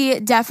 He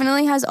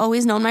definitely has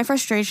always known my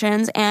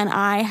frustrations, and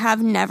I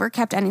have never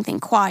kept anything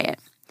quiet.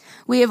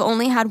 We have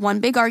only had one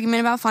big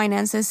argument about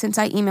finances since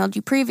I emailed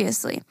you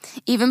previously.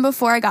 Even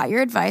before I got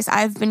your advice,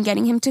 I've been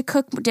getting him to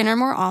cook dinner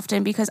more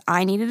often because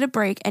I needed a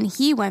break, and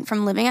he went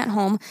from living at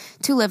home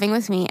to living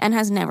with me and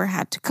has never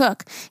had to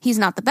cook. He's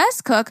not the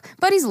best cook,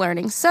 but he's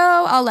learning, so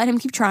I'll let him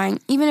keep trying,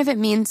 even if it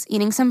means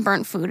eating some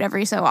burnt food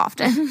every so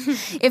often.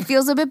 It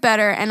feels a bit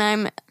better, and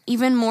I'm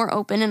even more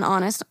open and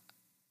honest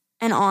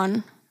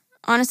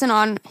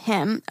on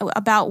him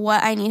about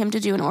what I need him to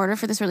do in order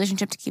for this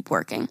relationship to keep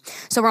working.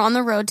 So we're on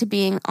the road to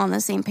being on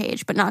the same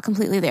page, but not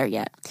completely there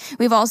yet.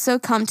 We've also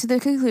come to the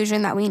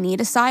conclusion that we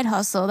need a side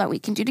hustle that we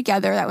can do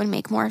together that would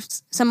make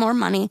some more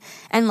money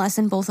and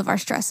lessen both of our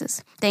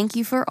stresses. Thank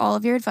you for all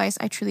of your advice.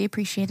 I truly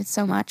appreciate it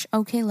so much.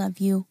 Okay, love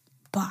you.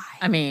 Bye.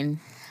 I mean,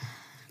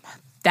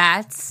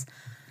 that's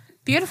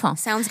beautiful.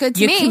 Sounds good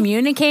to me. You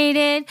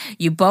communicated.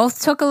 You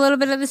both took a little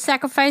bit of the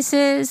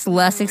sacrifices,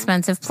 less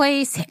expensive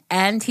place,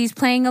 and he's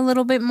playing a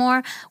little bit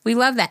more. We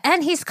love that.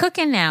 And he's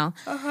cooking now.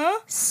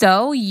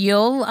 So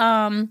you'll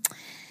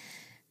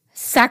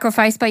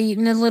sacrifice by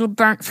eating a little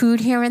burnt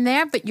food here and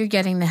there, but you're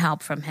getting the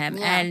help from him.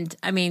 Yeah. And,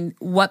 I mean,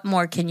 what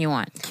more can you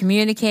want?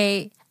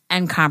 Communicate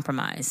and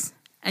compromise.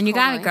 And you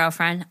got it,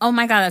 girlfriend. Oh,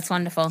 my God, that's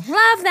wonderful. Love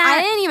that.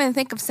 I didn't even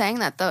think of saying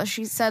that, though.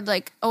 She said,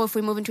 like, oh, if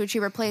we move into a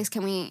cheaper place,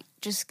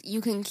 you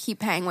can keep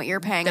paying what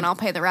you're paying and I'll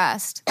pay the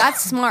rest. That's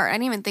smart. I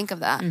didn't even think of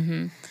that.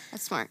 Mm-hmm.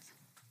 That's smart.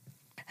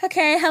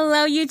 Okay,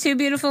 hello, you two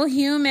beautiful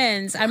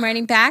humans. I'm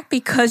writing back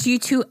because you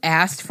two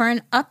asked for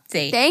an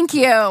update. Thank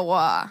you.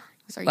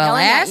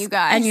 Yelling at you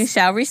guys. And you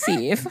shall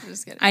receive.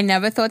 Just kidding. I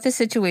never thought the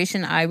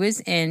situation I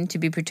was in to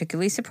be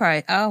particularly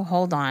surprised. Oh,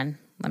 hold on.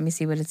 Let me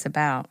see what it's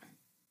about.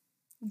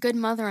 Good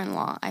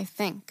mother-in-law, I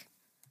think.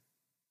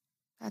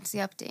 That's the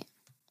update.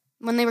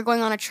 When they were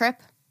going on a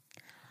trip.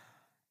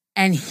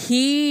 And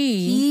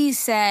he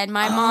said,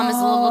 my mom is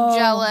a little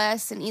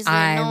jealous and easily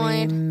annoyed.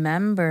 I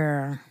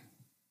remember.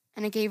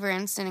 And it gave her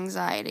instant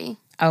anxiety.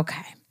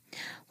 Okay.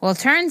 Well, it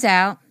turns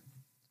out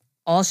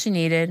all she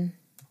needed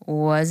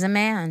was a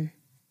man.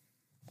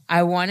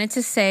 I wanted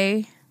to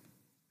say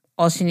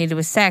all she needed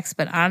was sex,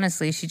 but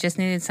honestly, she just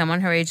needed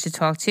someone her age to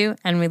talk to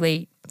and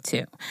relate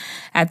to.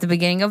 At the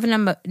beginning of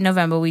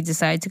November, we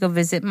decided to go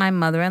visit my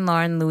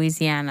mother-in-law in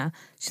Louisiana.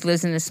 She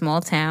lives in a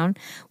small town.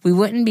 We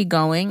wouldn't be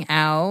going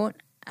out,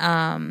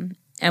 and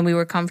we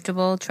were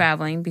comfortable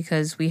traveling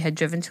because we had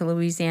driven to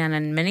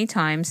Louisiana many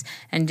times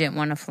and didn't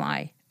want to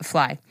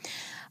fly.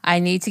 I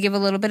need to give a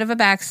little bit of a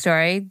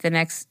backstory.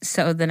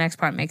 So the next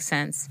part makes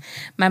sense.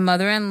 My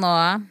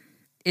mother-in-law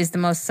is the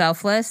most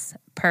selfless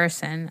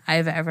person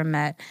I've ever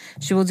met.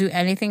 She will do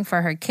anything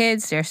for her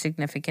kids, their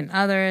significant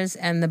others,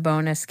 and the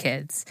bonus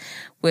kids,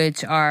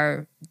 which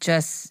are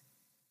just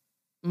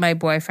my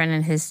boyfriend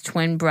and his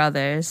twin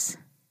brothers,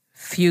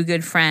 few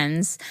good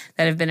friends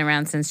that have been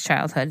around since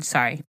childhood.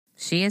 Sorry.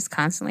 She is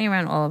constantly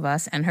around all of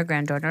us and her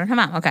granddaughter and her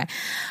mom. Okay.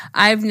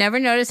 I've never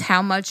noticed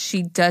how much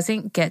she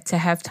doesn't get to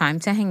have time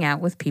to hang out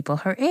with people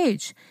her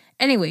age.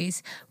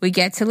 Anyways, we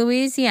get to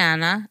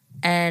Louisiana,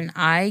 and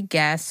I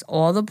guess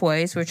all the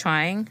boys were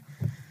trying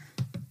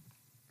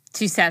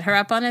to set her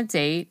up on a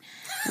date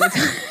with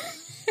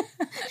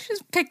She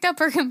just picked up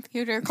her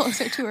computer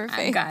closer to her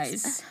face.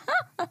 Guys.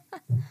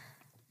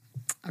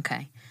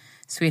 Okay.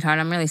 Sweetheart,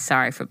 I'm really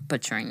sorry for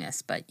butchering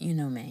this, but you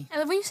know me. I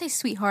love when you say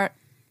sweetheart.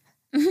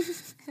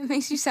 It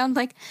makes you sound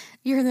like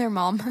you're their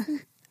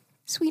mom.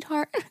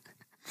 Sweetheart.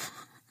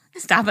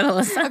 Stop it,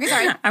 Alyssa. Okay,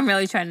 sorry. I'm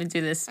really trying to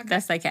do this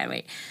best I can.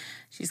 Wait.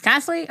 She's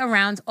constantly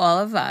around all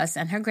of us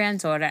and her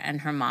granddaughter and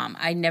her mom.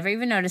 I never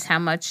even noticed how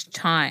much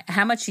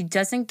she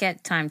doesn't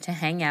get time to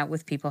hang out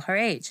with people her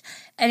age.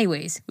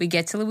 Anyways, we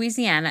get to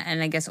Louisiana,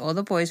 and I guess all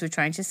the boys were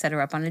trying to set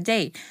her up on a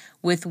date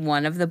with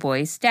one of the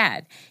boys'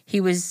 dad. He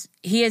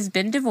has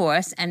been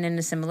divorced and in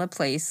a similar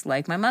place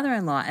like my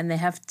mother-in-law, and they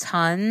have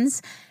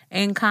tons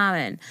in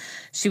common.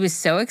 She was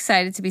so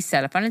excited to be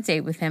set up on a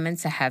date with him and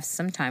to have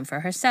some time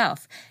for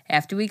herself.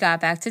 After we got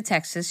back to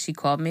Texas, she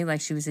called me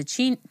like she was a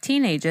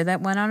teenager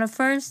that went on a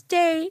first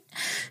date.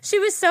 She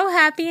was so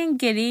happy and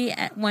giddy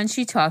when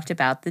she talked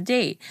about the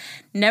date.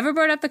 Never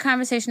brought up the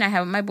conversation I had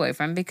with my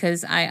boyfriend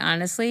because I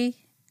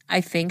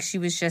think she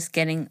was just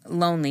getting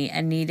lonely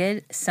and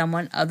needed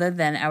someone other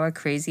than our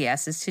crazy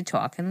asses to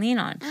talk and lean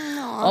on.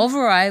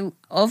 Overall,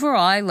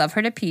 I love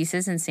her to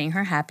pieces, and seeing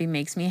her happy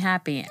makes me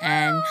happy.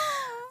 And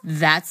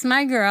that's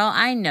my girl.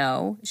 I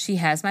know she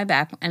has my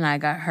back, and I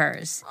got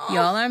hers.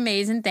 Y'all are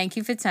amazing. Thank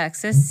you for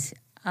Texas.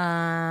 Here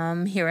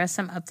are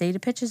some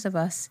updated pictures of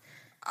us.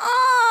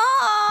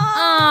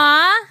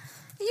 Aww.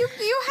 You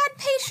had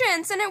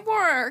patience, and it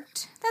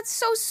worked. That's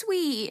so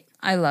sweet.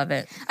 I love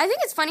it. I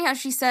think it's funny how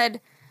she said,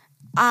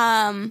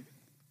 I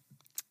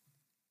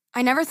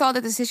never thought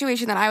that the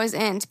situation that I was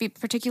in to be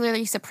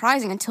particularly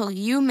surprising until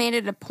you made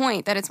it a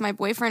point that it's my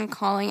boyfriend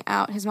calling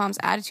out his mom's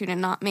attitude and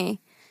not me.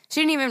 She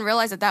didn't even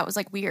realize that was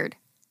like weird.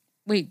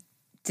 Wait,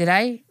 did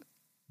I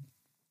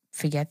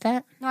forget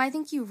that? No, I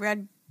think you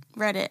read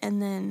it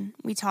and then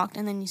we talked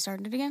and then you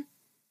started it again.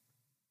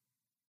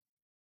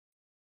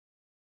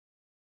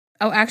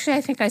 Oh, actually,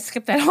 I think I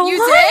skipped that whole You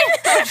line. did?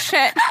 Oh,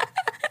 shit.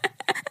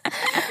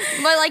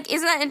 But, like,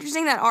 isn't that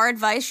interesting that our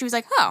advice, she was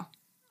like, oh.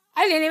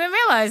 I didn't even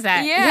realize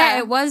that. Yeah.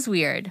 It was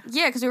weird.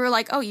 Yeah, because we were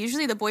like, oh,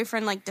 usually the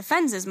boyfriend, like,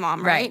 defends his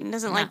mom, right? And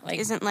doesn't,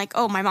 isn't like,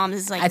 oh, my mom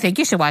is, like. I think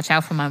you should watch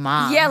out for my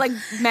mom. Yeah, like,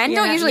 men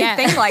don't usually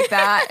think like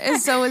that. And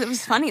so it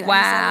was funny that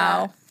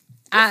wow.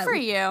 Good for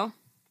you.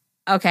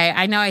 Okay,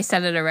 I know I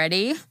said it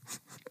already,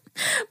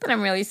 but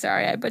I'm really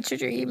sorry I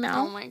butchered your email.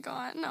 Oh, my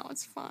God. No,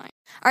 it's fine.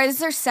 All right, this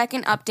is our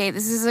second update.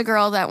 This is a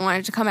girl that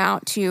wanted to come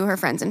out to her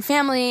friends and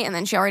family, and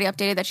then she already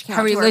updated that she came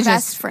out to her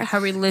best friend. Her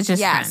religious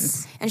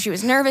friends. And she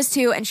was nervous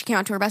too, and she came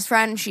out to her best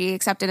friend, and she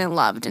accepted and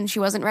loved, and she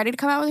wasn't ready to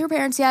come out with her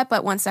parents yet,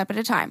 but one step at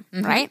a time,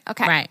 right?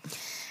 Okay. Right.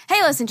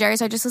 Hey, listen, Jerry,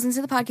 so I just listened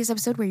to the podcast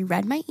episode where you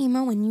read my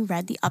email when you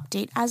read the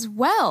update as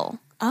well.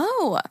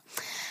 Oh.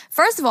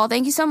 First of all,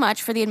 thank you so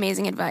much for the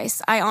amazing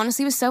advice. I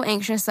honestly was so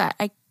anxious that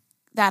I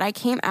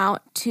came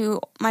out to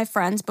my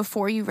friends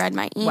before you read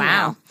my email.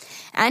 Wow.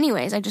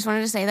 Anyways, I just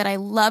wanted to say that I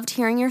loved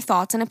hearing your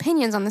thoughts and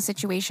opinions on the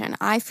situation.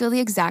 I feel the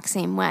exact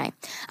same way.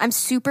 I'm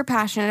super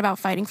passionate about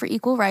fighting for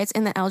equal rights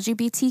in the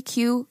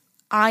LGBTQIA.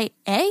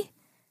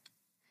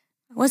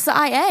 What's the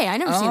IA? I've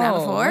never seen that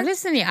before. What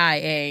is in the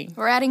IA?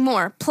 We're adding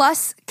more.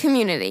 Plus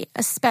community,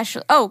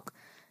 especially. Oh,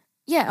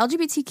 yeah,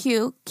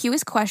 LGBTQ. Q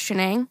is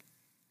questioning.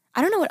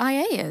 I don't know what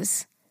IA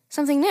is.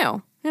 Something new.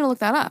 I need to look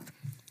that up.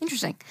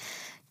 Interesting.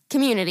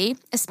 Community,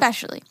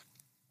 especially.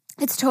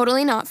 It's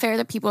totally not fair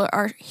that people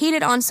are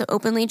hated on so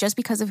openly just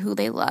because of who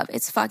they love.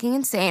 It's fucking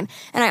insane,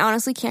 and I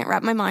honestly can't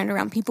wrap my mind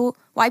around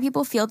why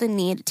people feel the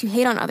need to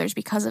hate on others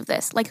because of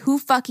this. Like, who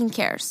fucking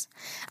cares?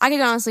 I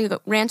could honestly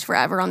rant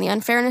forever on the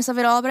unfairness of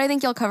it all, but I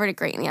think y'all covered it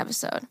great in the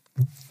episode.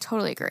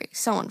 Totally agree.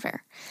 So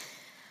unfair.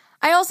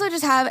 I also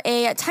just have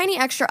a tiny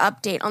extra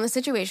update on the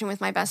situation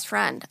with my best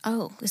friend.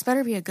 Oh, this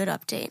better be a good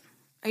update.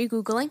 Are you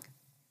Googling?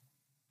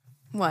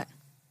 What?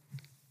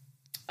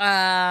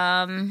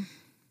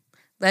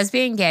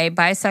 Lesbian, gay,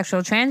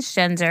 bisexual,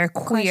 transgender,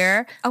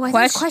 queer.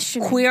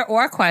 Questioning. Queer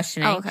or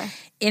questioning. Oh, okay.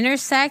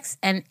 Intersex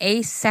and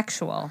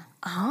asexual.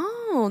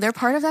 Oh, they're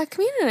part of that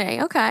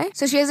community. Okay.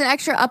 So she has an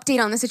extra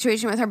update on the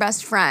situation with her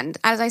best friend.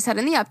 As I said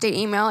in the update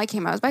email, I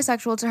came out as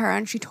bisexual to her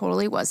and she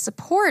totally was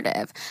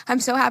supportive.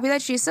 I'm so happy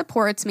that she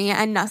supports me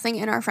and nothing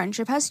in our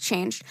friendship has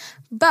changed.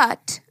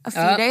 But a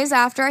few days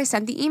after I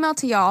sent the email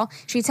to y'all,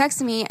 she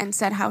texted me and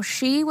said how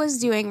she was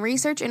doing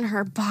research in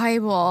her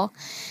Bible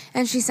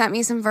and she sent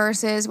me some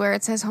verses where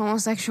it says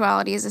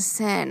homosexuality is a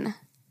sin.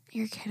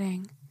 You're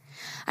kidding.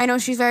 I know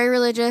she's very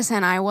religious,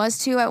 and I was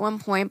too at one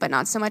point, but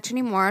not so much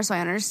anymore. So I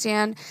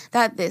understand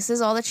that this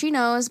is all that she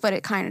knows, but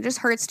it kind of just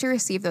hurts to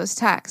receive those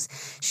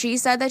texts. She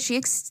said that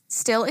she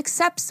still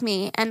accepts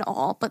me and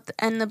all,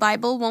 and the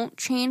Bible won't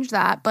change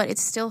that, but it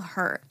still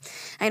hurt.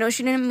 I know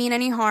she didn't mean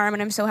any harm,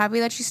 and I'm so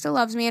happy that she still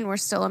loves me and we're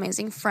still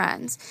amazing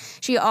friends.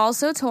 She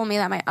also told me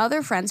that my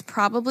other friends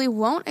probably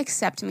won't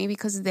accept me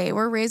because they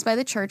were raised by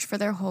the church for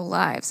their whole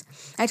lives.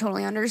 I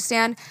totally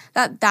understand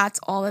that that's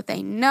all that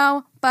they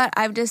know, but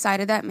I've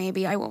decided that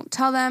maybe I won't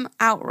tell them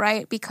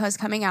outright because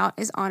coming out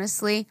is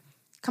honestly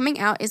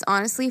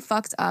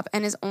fucked up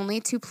and is only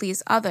to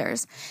please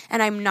others.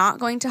 And I'm not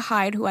going to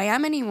hide who I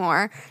am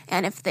anymore.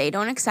 And if they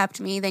don't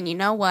accept me, then you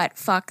know what?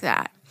 Fuck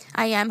that.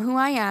 I am who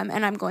I am,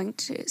 and I'm going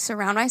to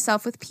surround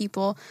myself with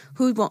people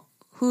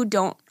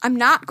I'm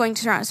not going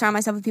to surround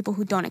myself with people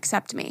who don't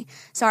accept me.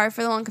 Sorry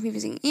for the long,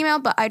 confusing email,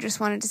 but I just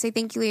wanted to say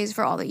thank you, Liz,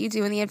 for all that you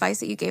do, and the advice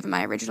that you gave in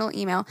my original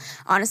email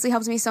honestly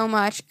helps me so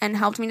much and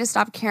helped me to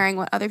stop caring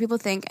what other people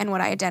think and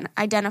what I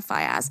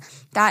identify as.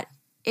 That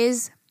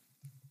is,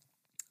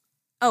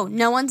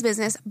 no one's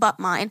business but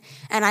mine,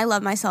 and I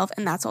love myself,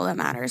 and that's all that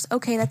matters.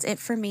 Okay, that's it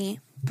for me.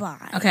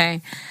 Bye.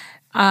 Okay.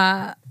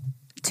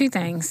 2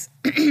 things.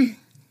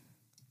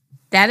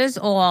 That is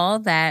all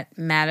that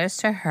matters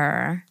to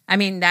her. I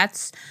mean,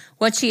 that's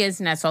what she is,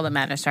 and that's all that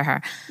matters to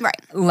her. Right.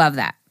 Love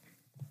that.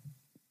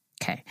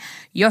 Okay.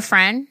 Your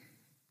friend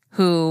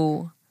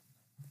who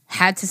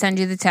had to send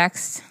you the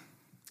text.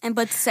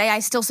 But say I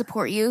still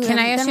support you. Can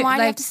I ask you, why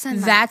do you have to send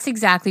that? That's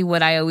exactly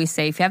what I always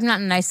say. If you have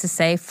nothing nice to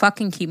say,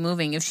 fucking keep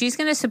moving. If she's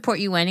going to support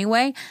you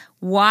anyway,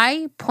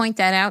 why point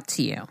that out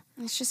to you?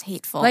 It's just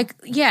hateful.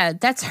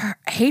 That's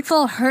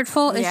hateful,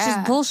 hurtful. It's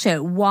just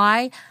bullshit.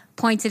 Why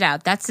point it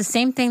out? That's the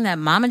same thing that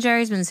Mama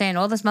Jerry's been saying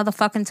all this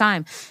motherfucking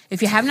time.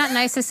 If you have nothing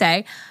nice to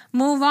say,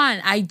 move on.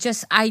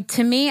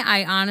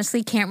 I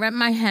honestly can't wrap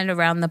my head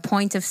around the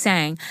point of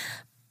saying,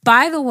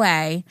 by the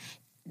way,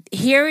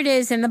 here it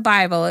is in the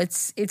Bible.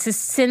 It's a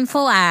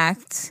sinful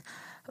act,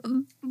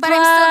 but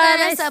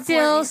I'm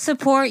still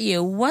support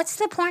you. What's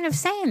the point of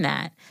saying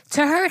that?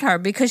 To hurt her,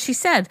 because she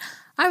said,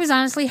 I was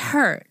honestly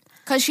hurt.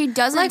 Because she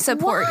doesn't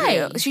support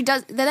you. She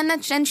does.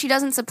 Then she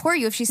doesn't support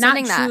you if she's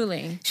sending that. Not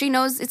truly. She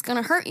knows it's going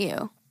to hurt you.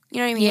 You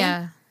know what I mean?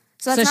 Yeah.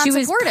 So that's not she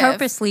supportive. Was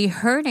purposely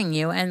hurting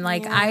you, and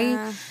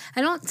I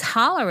don't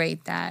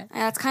tolerate that. Yeah,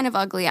 that's kind of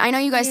ugly. I know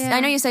you guys. Yeah. I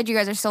know you said you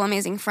guys are still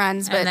amazing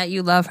friends, but and that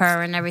you love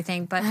her and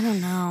everything. But I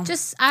don't know.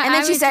 And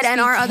then she said, and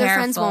our other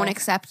friends won't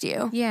accept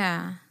you.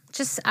 Yeah.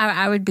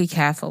 I would be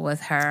careful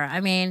with her.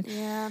 I mean,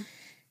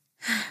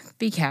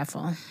 be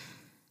careful.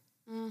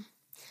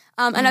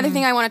 Another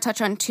thing I want to touch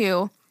on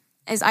too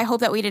is I hope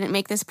that we didn't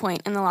make this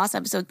point in the last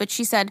episode, but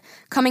she said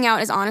coming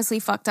out is honestly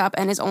fucked up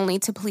and is only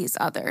to please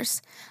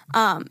others.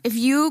 If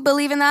you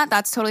believe in that,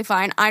 that's totally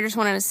fine. I just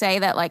wanted to say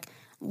that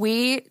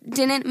we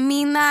didn't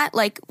mean that.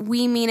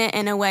 We mean it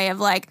in a way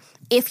of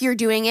if you're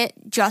doing it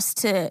just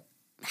to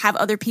have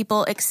other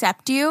people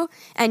accept you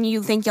and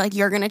you think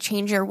you're going to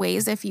change your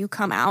ways if you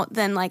come out,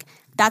 then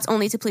that's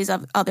only to please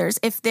others.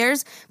 If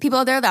there's people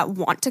out there that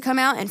want to come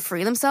out and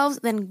free themselves,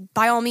 then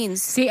by all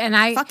means,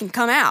 fucking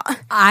come out.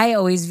 I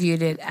always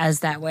viewed it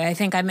as that way. I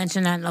think I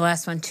mentioned that in the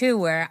last one too,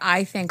 where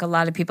I think a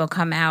lot of people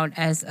come out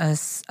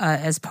as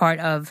part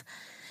of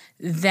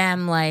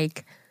them,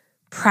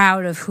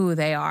 proud of who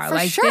they are. For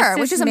sure,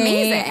 which is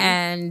amazing.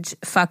 And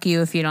fuck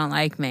you if you don't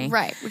like me.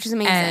 Right, which is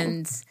amazing.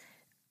 And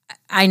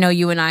I know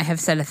you and I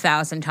have said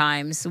 1,000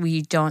 times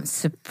we don't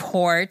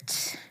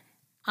support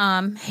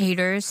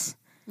haters.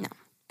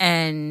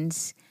 And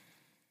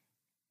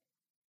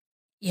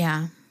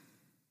yeah.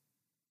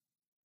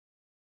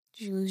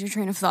 Did you lose your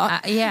train of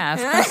thought? Yeah, of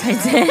course I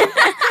did.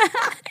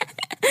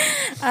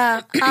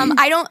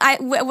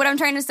 What I'm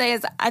trying to say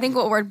is, I think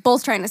what we're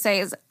both trying to say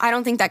is, I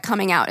don't think that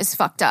coming out is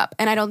fucked up.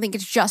 And I don't think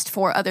it's just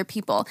for other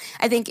people.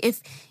 I think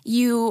if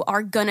you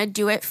are gonna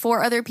do it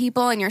for other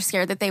people and you're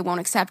scared that they won't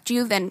accept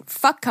you, then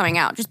fuck coming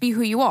out. Just be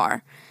who you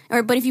are.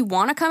 But if you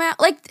want to come out,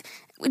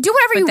 do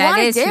whatever you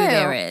want to do. Who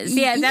there is.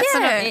 Yeah,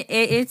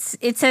 that's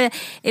it's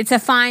a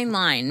fine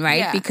line, right?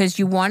 Yeah. Because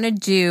you want to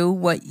do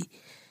what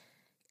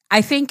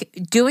I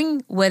think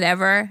doing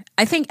whatever,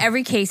 I think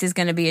every case is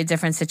going to be a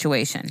different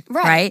situation,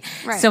 right?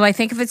 So I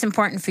think if it's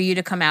important for you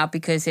to come out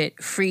because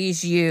it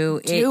frees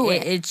you,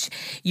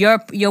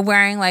 you're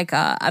wearing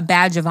a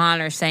badge of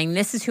honor saying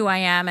this is who I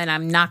am and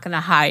I'm not going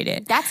to hide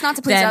it. That's not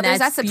to please others,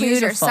 that's to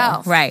please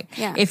yourself. Right.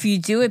 Yeah. If you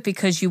do it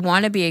because you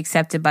want to be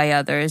accepted by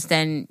others,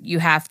 then you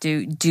have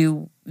to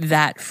do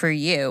that for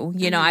you.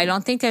 You know, I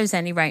don't think there's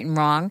any right and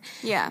wrong.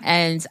 Yeah.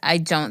 And I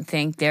don't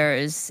think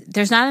there's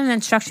not an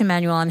instruction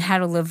manual on how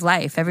to live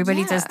life.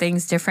 Everybody does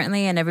things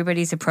differently and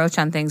everybody's approach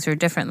on things are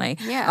differently.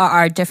 Yeah. Or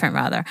are different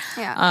rather.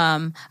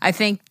 Yeah. I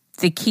think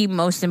the key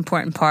most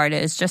important part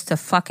is just to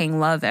fucking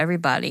love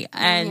everybody.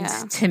 And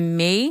to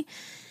me,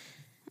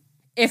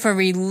 if a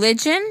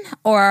religion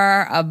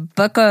or a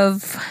book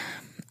of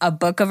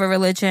a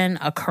religion,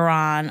 a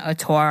Quran, a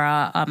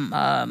Torah,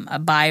 a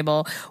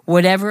Bible,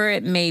 whatever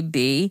it may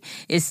be,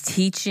 is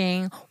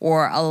teaching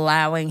or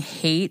allowing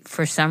hate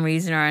for some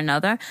reason or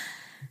another,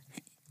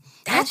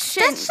 that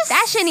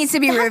shit needs to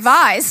be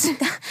revised.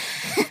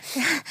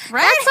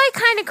 Right? That's like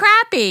kind of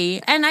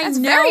crappy. And I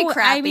know, very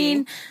crappy. I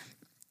mean,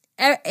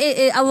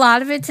 a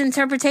lot of it's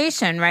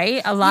interpretation,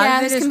 right? A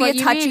lot of it is what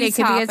you mean. It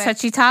could be a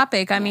touchy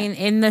topic. I mean,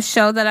 in the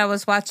show that I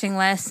was watching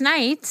last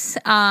night,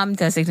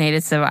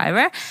 Designated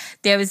Survivor,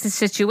 there was a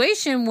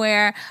situation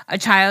where a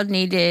child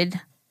needed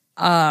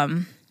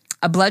a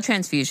blood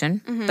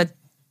transfusion, but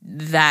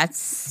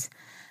that's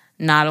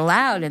not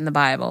allowed in the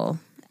Bible.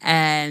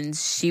 And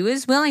she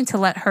was willing to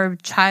let her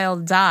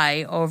child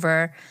die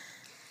over.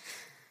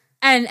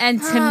 And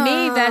to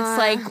me, that's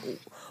like,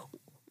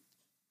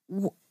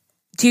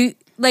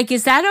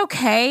 is that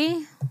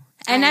okay?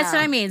 And that's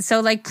what I mean.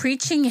 So, like,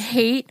 preaching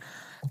hate,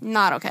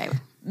 not okay.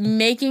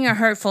 Making a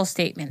hurtful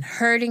statement,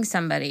 hurting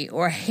somebody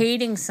or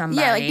hating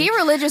somebody. Yeah, like, be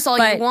religious all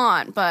you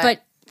want,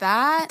 but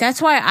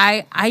that's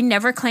why I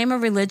never claim a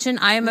religion.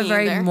 I am a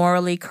very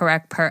morally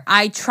correct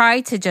I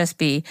try to just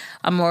be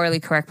a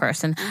morally correct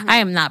person. I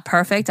am not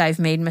perfect. I've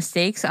made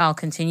mistakes. I'll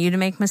continue to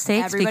make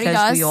mistakes. Everybody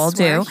because does. We all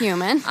do. We're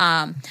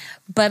human.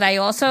 But I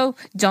also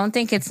don't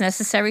think it's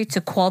necessary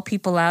to call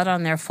people out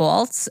on their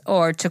faults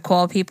or to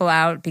call people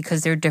out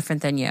because they're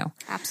different than you.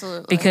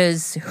 Absolutely.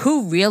 Because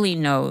who really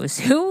knows?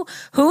 Who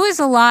is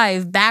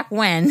alive back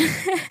when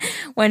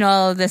when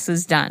all of this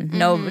was done?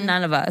 No,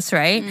 none of us,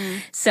 right?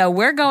 So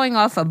we're going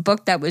off a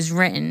book that was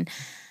written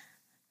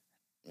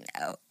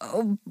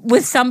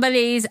with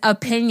somebody's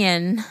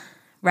opinion,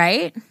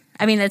 right?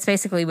 I mean, that's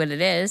basically what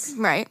it is.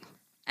 Right.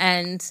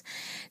 And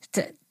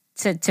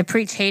to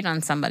preach hate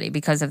on somebody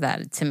because of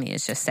that, to me,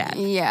 is just sad.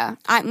 Yeah.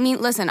 I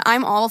mean, listen,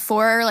 I'm all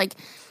for, like,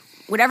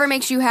 whatever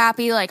makes you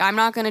happy. Like, I'm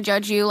not going to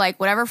judge you. Like,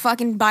 whatever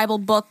fucking Bible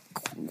book,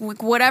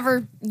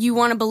 whatever you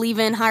want to believe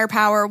in, higher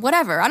power,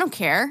 whatever. I don't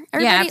care.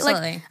 Everybody,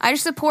 absolutely. Like, I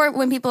just support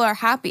when people are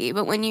happy.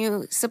 But when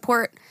you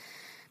support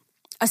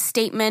a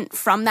statement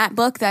from that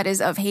book that is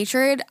of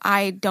hatred,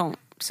 I don't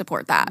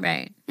support that.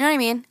 Right. You know what I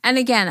mean? And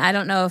again, I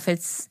don't know if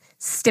it's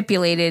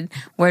stipulated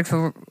word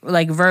for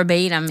like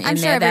verbatim in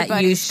there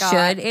that you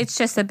should. It's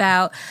just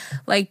about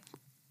like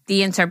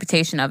the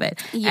interpretation of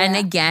it. Yeah. And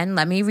again,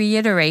 let me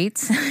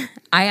reiterate,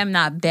 I am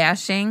not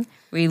bashing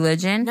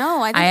religion.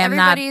 No, I think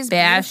everybody is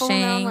beautiful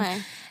in their own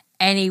way.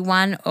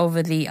 Anyone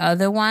over the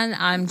other one.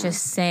 I'm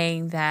just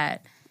saying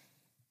that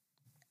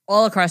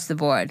all across the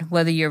board,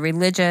 whether you're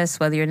religious,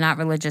 whether you're not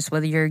religious,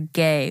 whether you're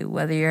gay,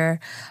 whether you're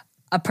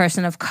a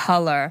person of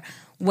color,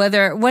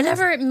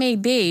 whatever it may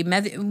be,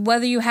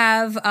 whether you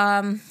have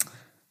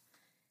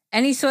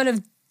any sort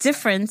of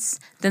difference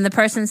than the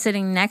person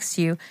sitting next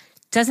to you,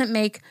 doesn't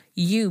make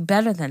you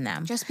better than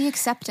them. Just be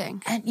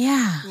accepting. And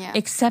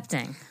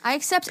accepting. I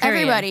accept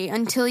everybody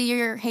until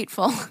you're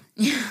hateful.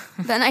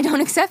 Then I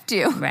don't accept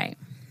you. Right.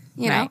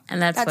 You know?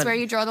 And that's where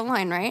you draw the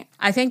line, right?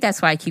 I think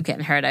that's why I keep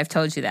getting hurt. I've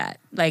told you that.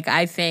 Like,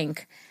 I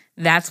think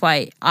that's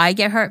why I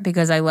get hurt,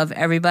 because I love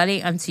everybody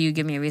until you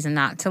give me a reason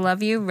not to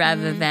love you,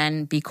 rather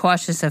than be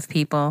cautious of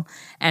people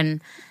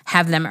and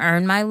have them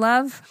earn my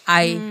love.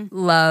 I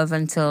love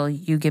until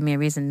you give me a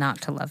reason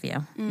not to love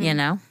you, you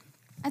know?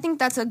 I think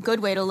that's a good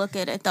way to look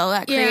at it, though.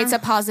 That creates a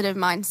positive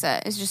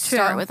mindset, is just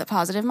start with a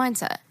positive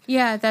mindset.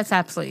 Yeah, that's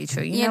absolutely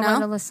true. You know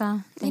what,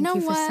 Alyssa? Thank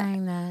you for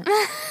saying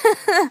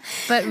that.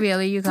 But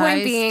really, you guys,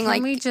 point being,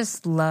 can we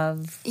just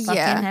love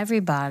fucking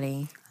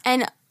everybody?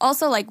 And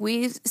also, like,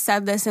 we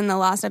said this in the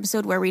last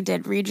episode where we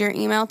did read your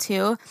email,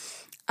 too.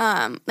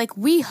 Like,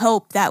 we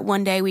hope that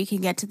one day we can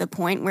get to the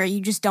point where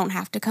you just don't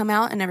have to come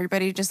out and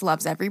everybody just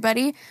loves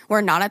everybody.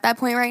 We're not at that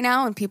point right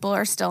now, and people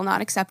are still not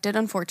accepted,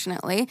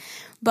 unfortunately.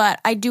 But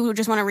I do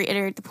just want to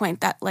reiterate the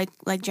point that,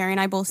 like Jerry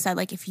and I both said,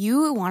 like, if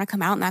you want to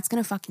come out and that's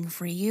going to fucking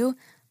free you,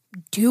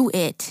 do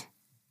it.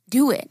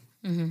 Do it.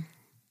 Mm-hmm.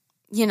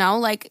 You know,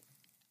 like,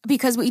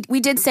 because we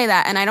did say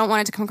that, and I don't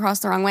want it to come across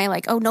the wrong way,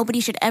 like, oh, nobody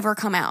should ever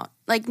come out.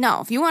 Like,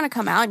 no, if you want to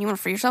come out and you want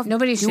to free yourself,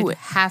 nobody should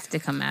have to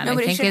come out.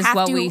 Nobody I think should is have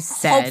what to, we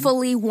said.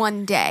 Hopefully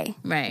one day.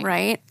 Right.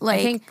 Right? Like,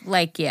 I think,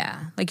 like,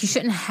 you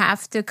shouldn't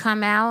have to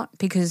come out,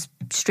 because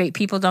straight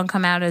people don't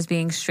come out as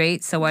being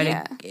straight, so why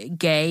do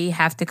gay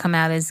have to come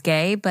out as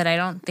gay? But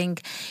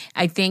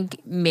I think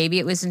maybe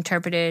it was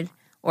interpreted,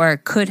 or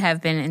could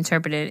have been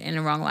interpreted in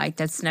a wrong light.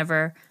 That's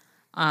never,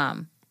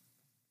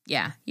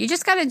 you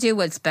just got to do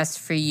what's best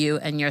for you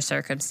and your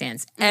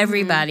circumstance. Mm-hmm.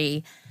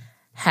 Everybody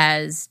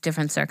has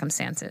different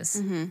circumstances.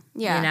 Mm-hmm.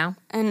 Yeah. You know?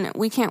 And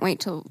we can't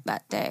wait till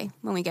that day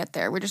when we get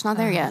there. We're just not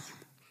there yet.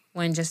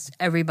 When just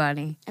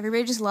everybody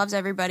just loves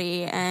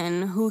everybody,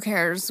 and who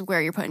cares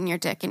where you're putting your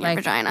dick in your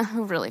vagina?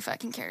 Who really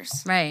fucking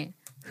cares? Right.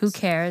 Who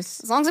cares?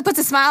 As long as it puts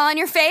a smile on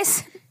your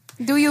face,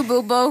 do you,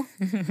 boo-boo.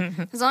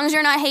 As long as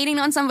you're not hating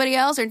on somebody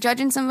else or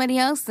judging somebody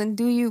else, then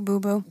do you,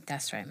 boo-boo.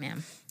 That's right,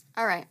 ma'am.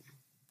 All right.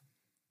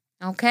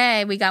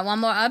 Okay, we got one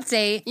more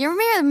update.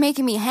 You're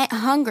making me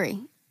hungry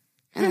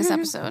in this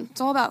episode. It's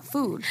all about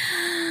food.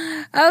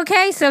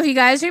 Okay, so if you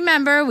guys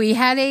remember, we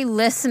had a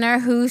listener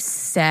who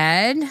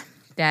said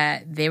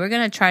that they were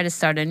going to try to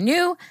start a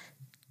new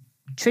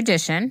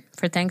tradition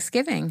for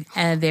Thanksgiving,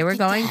 and they were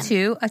going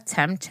to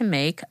attempt to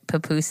make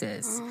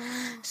pupusas.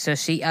 So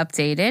she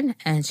updated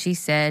and she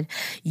said,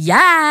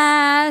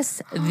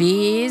 yes,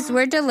 these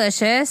were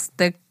delicious.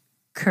 The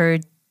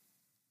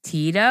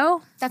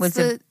curtido that's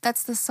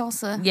the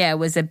salsa. Yeah, it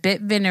was a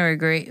bit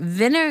vinegary.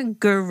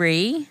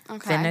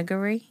 Okay.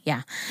 Vinegary,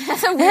 yeah.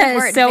 That's a weird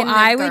word. So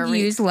I would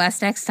use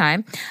less next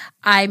time.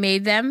 I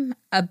made them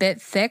a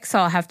bit thick, so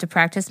I'll have to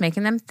practice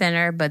making them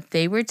thinner, but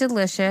they were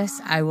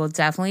delicious. I will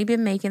definitely be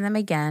making them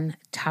again,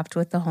 topped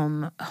with the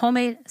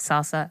homemade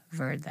salsa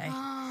verde.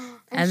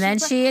 And then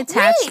she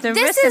attached the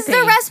recipe. This is the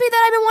recipe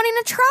that I've been wanting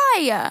to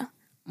try.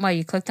 Why,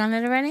 you clicked on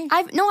it already?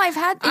 I've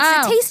had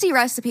it's a tasty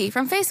recipe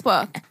from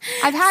Facebook.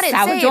 I've had it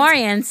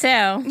Salvadorian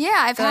saved. too. Yeah,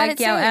 I've had it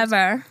saved.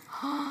 Ever.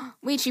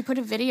 Wait, she put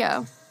a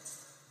video.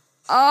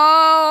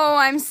 Oh,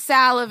 I'm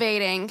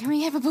salivating. Can we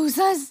get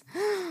pupusas?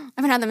 I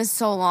haven't had them in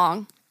so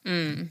long.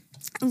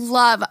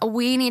 Love.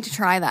 We need to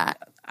try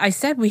that. I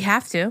said we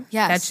have to.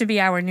 Yes. That should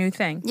be our new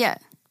thing. Yeah.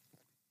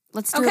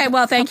 Let's do Okay,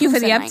 well, thank you for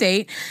the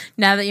update.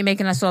 Now that you're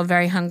making us all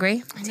very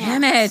hungry.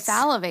 Damn it.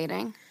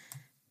 Salivating.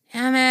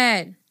 Damn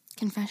it.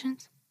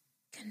 Confessions?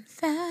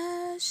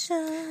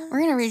 Confession. We're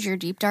going to read your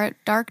deep, dark,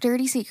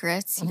 dirty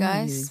secrets, you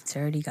guys. You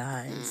dirty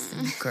guys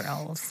and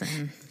girls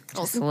and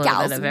just a and little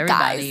gals bit of and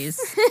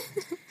everybody's.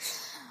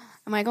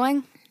 Am I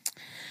going?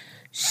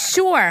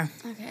 Sure.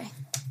 Okay.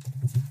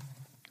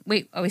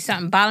 Wait, are we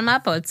starting bottom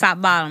up or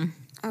top bottom?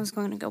 I was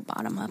going to go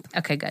bottom up.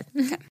 Okay, good.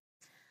 Okay.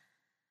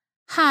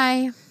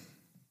 Hi.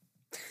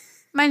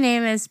 My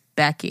name is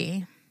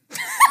Becky.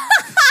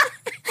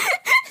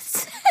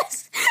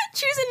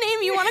 Choose a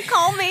name you want to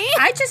call me.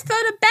 I just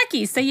thought of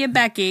Becky, so you're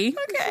Becky.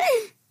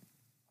 Okay.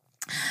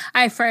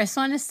 I first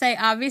want to say,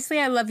 obviously,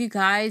 I love you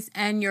guys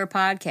and your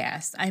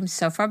podcast. I'm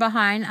so far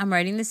behind. I'm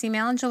writing this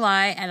email in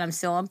July, and I'm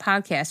still on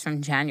podcast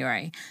from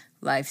January.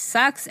 Life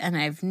sucks, and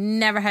I've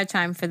never had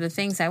time for the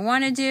things I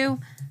want to do.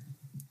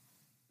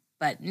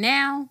 But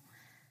now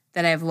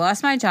that I've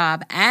lost my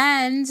job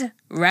and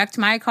wrecked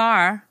my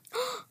car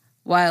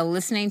while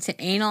listening to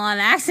Anal on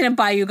Accident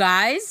by you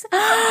guys, shut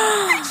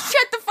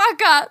the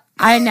fuck up.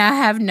 I now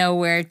have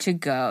nowhere to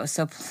go,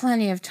 so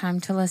plenty of time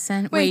to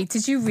listen. Wait,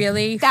 did you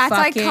really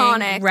fucking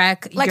iconic.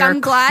 wreck Like, your I'm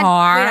glad.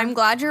 car? Wait, I'm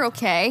glad you're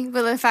okay.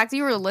 But the fact that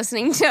you were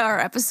listening to our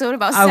episode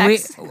about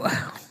sex,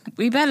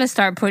 we better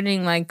start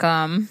putting like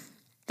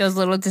those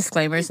little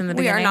disclaimers in the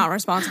beginning. We are not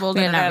responsible.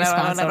 We are not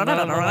responsible.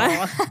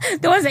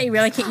 The ones that you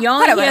really can't. You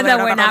only hear that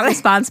we're not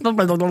responsible.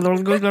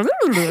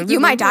 You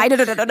might die.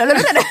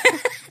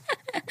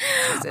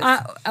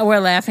 We're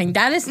laughing.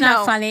 That is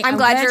not funny. I'm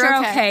glad you're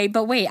okay.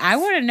 But wait, I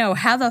want to know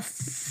how the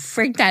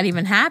freak that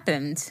even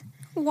happened.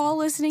 While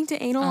listening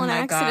to Anal on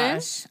Accident.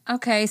 Gosh.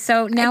 Okay,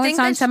 so now it's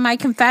on to my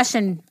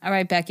confession. All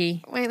right,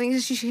 Becky. Wait, I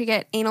think she should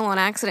get Anal on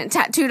Accident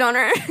tattooed on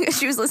her.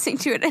 She was listening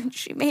to it and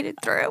she made it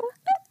through.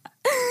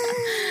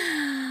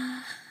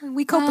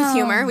 We cope with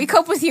humor. We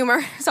cope with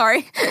humor.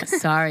 Sorry.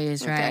 Sorry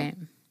is right.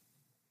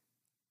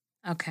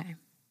 Okay.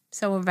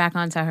 So we're back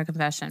on to her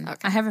confession.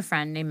 Okay. I have a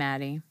friend named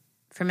Maddie.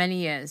 For many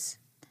years,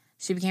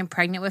 she became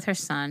pregnant with her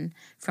son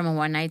from a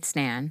one-night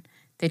stand.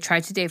 They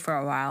tried to date for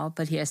a while,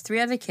 but he has 3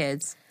 other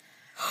kids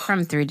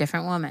from 3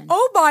 different women.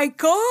 Oh, my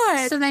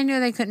God. So they knew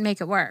they couldn't make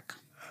it work.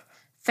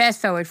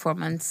 Fast forward 4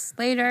 months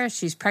later,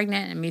 she's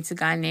pregnant and meets a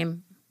guy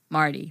named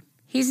Marty.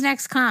 He's an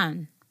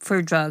ex-con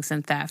for drugs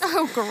and theft.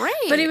 Oh,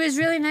 great. But he was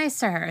really nice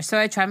to her, so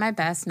I tried my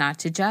best not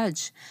to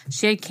judge.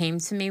 She had came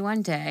to me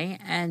one day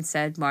and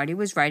said Marty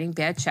was writing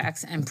bad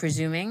checks and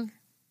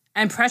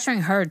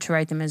pressuring her to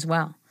write them as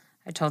well.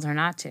 I told her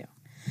not to.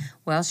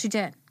 Well, she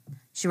did.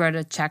 She wrote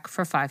a check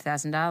for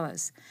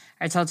 $5,000.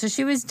 I told her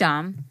she was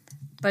dumb,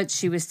 but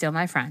she was still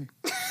my friend.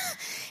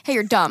 Hey,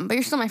 you're dumb, but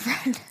you're still my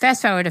friend.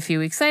 Fast forward a few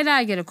weeks later,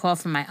 I get a call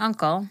from my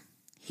uncle.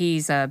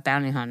 He's a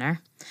bounty hunter.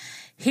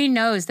 He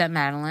knows that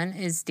Madeline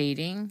is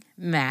dating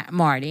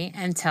Marty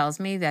and tells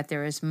me that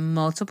there is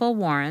multiple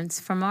warrants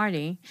for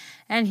Marty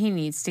and he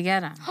needs to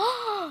get them.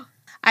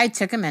 I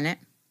took a minute,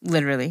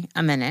 literally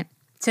a minute,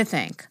 to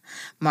think.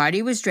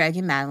 Marty was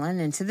dragging Madeline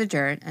into the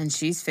dirt and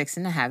she's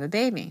fixing to have a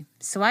baby.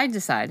 So I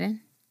decided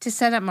to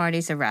set up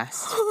Marty's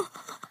arrest.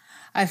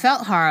 I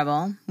felt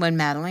horrible when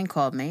Madeline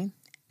called me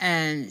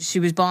and she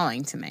was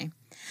bawling to me.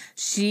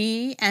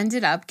 She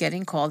ended up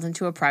getting called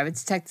into a private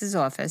detective's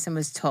office and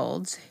was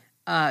told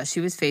she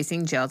was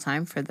facing jail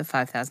time for the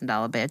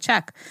 $5,000 bad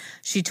check.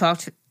 She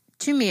talked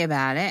to me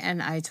about it,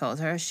 and I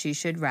told her she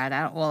should rat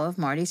out all of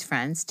Marty's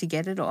friends to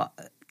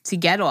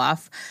get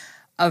off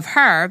of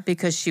her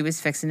because she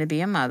was fixing to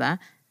be a mother.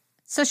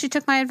 So she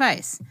took my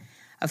advice.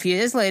 A few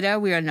years later,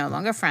 we are no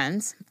longer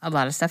friends. A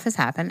lot of stuff has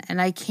happened,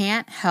 and I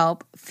can't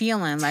help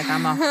feeling like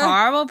I'm a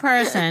horrible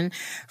person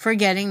for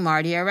getting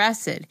Marty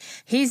arrested.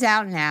 He's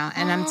out now,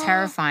 and I'm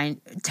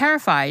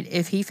terrified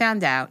if he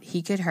found out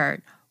he could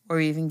hurt or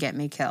even get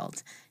me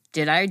killed.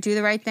 Did I do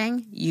the right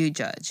thing? You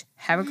judge.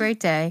 Have a great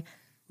day.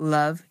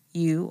 Love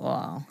you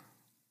all.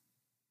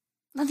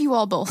 Love you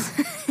all both.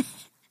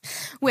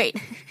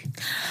 Wait.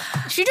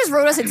 She just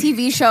wrote us a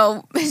TV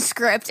show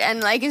script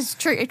and like is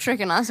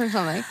tricking us or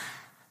something.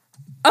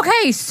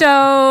 Okay,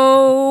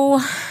 so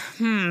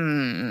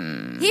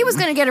He was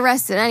going to get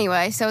arrested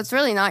anyway, so it's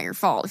really not your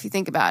fault if you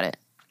think about it.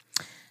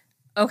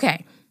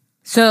 Okay.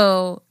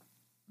 So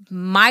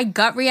my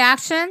gut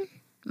reaction,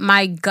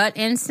 my gut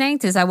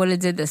instinct is I would have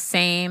did the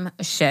same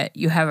shit.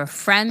 You have a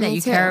friend that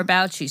you care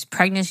about. She's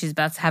pregnant. She's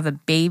about to have a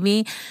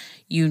baby.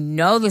 You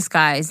know this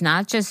guy is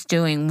not just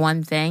doing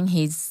one thing.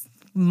 He's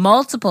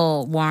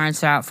multiple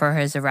warrants are out for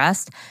his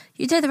arrest.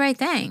 You did the right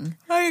thing.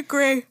 I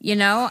agree. You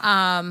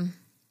know,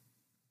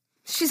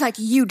 she's like,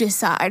 you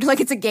decide. Like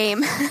it's a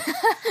game.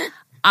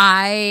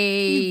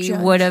 I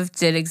would have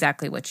did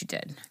exactly what you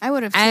did. I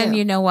would have too. And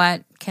you know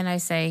what? Can I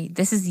say,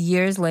 this is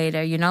years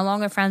later. You're no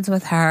longer friends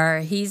with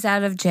her. He's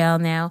out of jail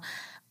now.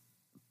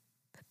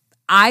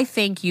 I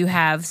think you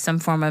have some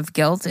form of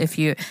guilt if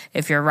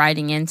you're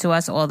writing into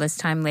us all this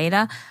time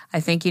later.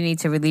 I think you need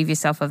to relieve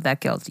yourself of that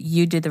guilt.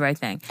 You did the right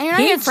thing. And you're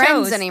not even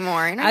friends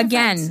anymore.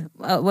 Again,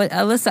 what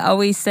Alyssa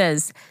always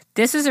says,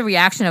 this is a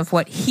reaction of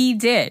what he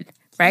did.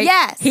 Right?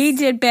 Yes. He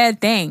did bad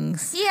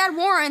things. He had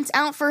warrants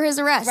out for his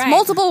arrest. Right.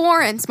 Multiple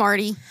warrants,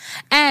 Marty.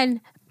 And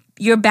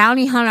your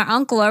bounty hunter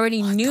uncle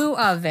already knew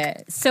of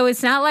it. So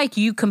it's not like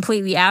you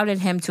completely outed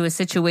him to a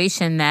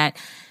situation that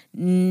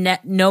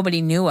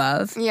nobody knew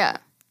of. Yeah.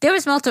 There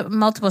was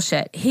multiple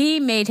shit. He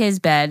made his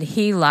bed.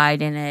 He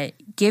lied in it.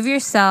 Give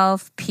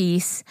yourself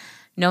peace,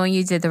 knowing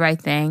you did the right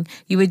thing.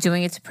 You were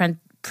doing it to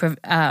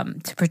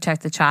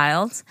protect the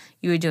child.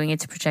 You were doing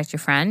it to protect your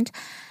friend.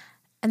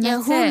 And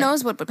yeah, who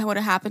knows what would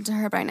have happened to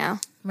her by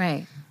now.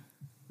 Right.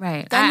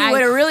 Right. Then you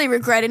would have really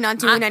regretted not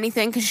doing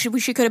anything because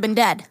she could have been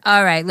dead.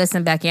 All right.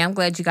 Listen, Becky, I'm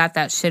glad you got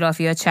that shit off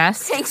your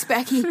chest. Thanks,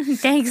 Becky.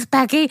 Thanks,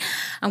 Becky.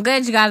 I'm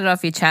glad you got it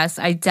off your chest.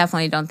 I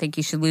definitely don't think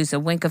you should lose a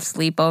wink of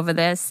sleep over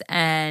this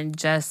and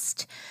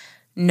just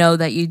know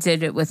that you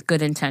did it with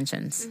good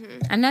intentions. Mm-hmm.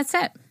 And that's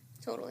it.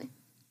 Totally.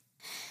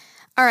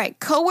 All right.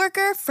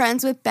 Coworker,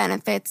 friends with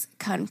benefits,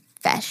 confession.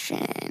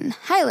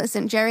 Hi,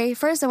 listen, Jerry.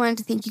 First, I wanted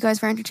to thank you guys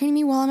for entertaining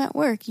me while I'm at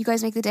work. You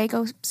guys make the day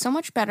go so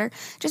much better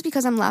just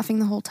because I'm laughing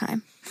the whole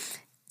time.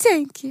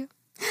 Thank you.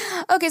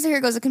 Okay, so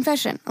here goes a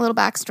confession. A little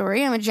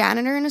backstory. I'm a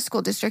janitor in a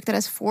school district that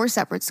has 4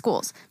 separate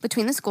schools.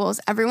 Between the schools,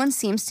 everyone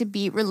seems to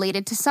be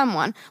related to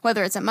someone,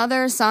 whether it's a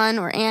mother, son,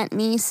 or aunt,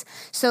 niece.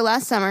 So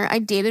last summer, I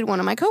dated one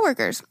of my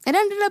coworkers. It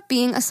ended up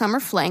being a summer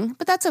fling,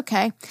 but that's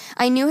okay.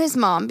 I knew his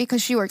mom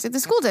because she works at the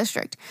school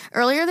district.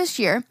 Earlier this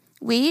year,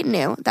 we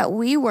knew that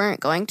we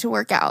weren't going to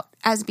work out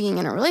as being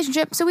in a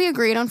relationship, so we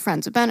agreed on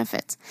friends with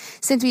benefits.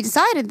 Since we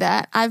decided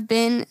that, I've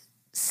been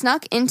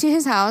snuck into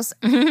his house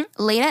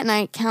late at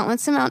night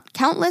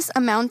countless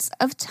amounts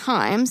of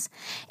times,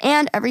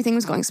 and everything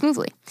was going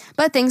smoothly.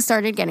 But things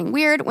started getting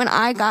weird when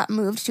I got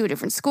moved to a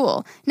different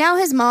school. Now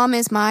his mom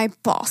is my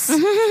boss.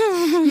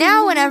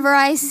 Now whenever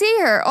I see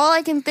her, all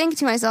I can think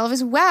to myself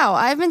is, wow,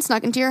 I've been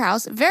snuck into your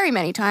house very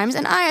many times,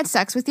 and I had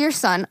sex with your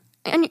son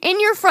in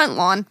your front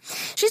lawn.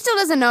 She still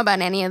doesn't know about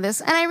any of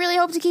this, and I really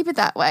hope to keep it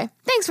that way.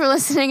 Thanks for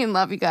listening and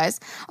love you guys.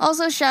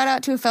 Also, shout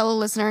out to a fellow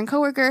listener and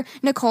coworker,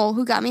 Nicole,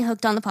 who got me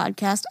hooked on the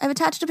podcast. I've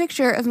attached a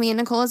picture of me and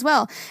Nicole as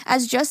well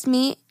as just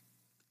me,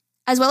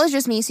 so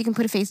you can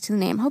put a face to the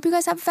name. Hope you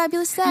guys have a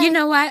fabulous day. You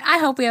know what? I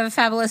hope we have a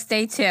fabulous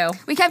day too.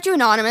 We kept you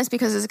anonymous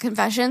because it's a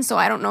confession, so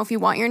I don't know if you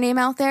want your name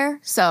out there.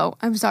 So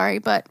I'm sorry,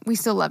 but we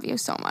still love you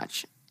so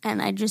much.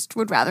 And I just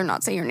would rather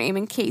not say your name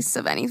in case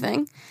of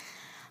anything.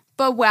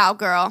 But wow,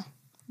 girl.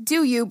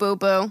 Do you,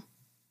 boo-boo.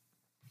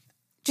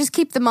 Just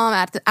keep the mom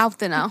out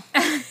the know.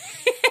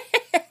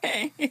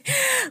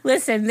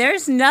 Listen,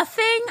 there's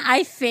nothing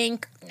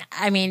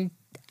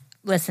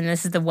listen,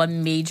 this is the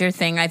one major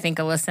thing I think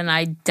Alyssa and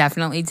I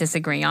definitely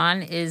disagree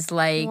on is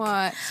like...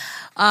 What?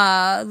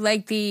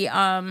 Like the...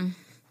 A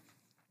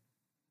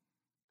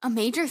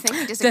major thing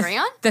we disagree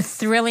on? The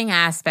thrilling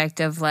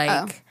aspect of like...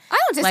 Oh. I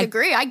don't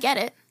disagree. I get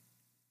it.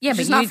 Yeah,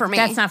 but not for me.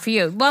 That's not for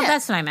you. Well,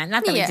 that's what I meant.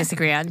 Not that we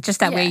disagree on. Just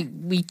that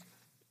we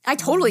I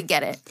totally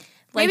get it.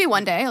 Maybe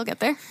one day I'll get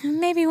there.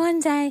 Maybe one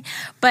day.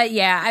 But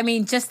yeah, I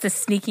mean, just the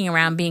sneaking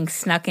around, being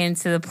snuck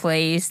into the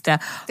place, the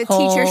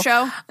whole, teacher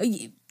show.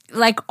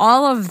 Like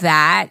all of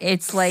that.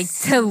 It's like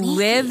to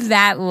live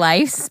that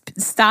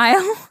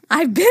lifestyle.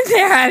 I've been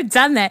there. I've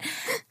done that.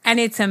 And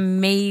it's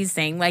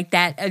amazing. Like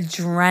that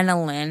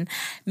adrenaline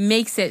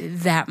makes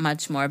it that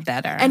much more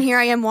better. And here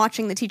I am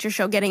watching the teacher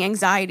show getting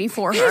anxiety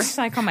for her. It's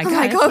like, oh my God. I'm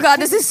like, oh God,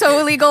 this is so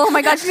illegal. Oh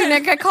my God, she's going to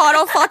get caught.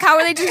 Oh fuck, how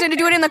are they just going to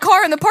do it in the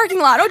car in the parking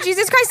lot? Oh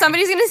Jesus Christ,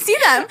 somebody's going to see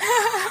them.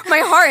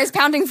 My heart is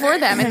pounding for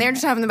them and they're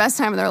just having the best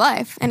time of their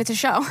life. And it's a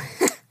show.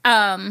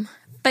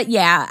 But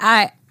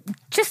yeah,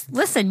 just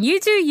listen, you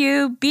do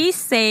you, be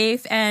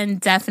safe, and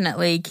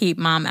definitely keep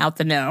mom out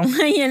the know.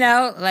 You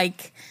know,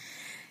 like...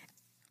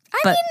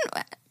 I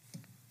mean,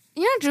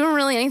 you're not doing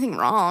really anything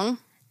wrong.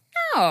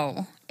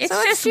 No. It's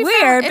so just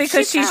weird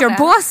because she's your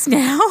boss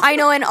now. I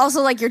know, and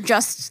also, like, you're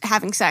just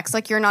having sex.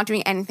 Like, you're not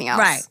doing anything else.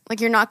 Right.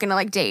 Like, you're not going to,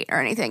 like, date or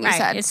anything, you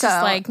said. It's so,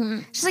 just like...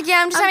 She's like,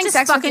 yeah, I'm just having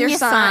sex with your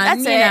son.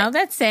 That's it. You know,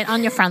 that's it.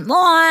 On your front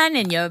lawn,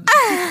 and you...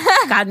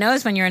 God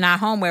knows when you're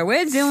not home where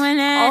we're doing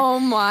it. Oh,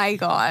 my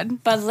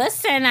God. But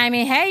listen, I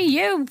mean, hey,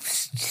 you...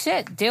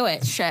 Shit, do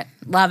it. Shit.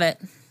 Love it.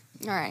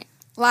 All right.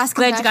 Last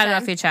Glad confession. you got it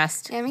off your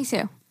chest. Yeah, me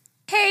too.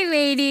 Hey,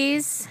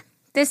 ladies.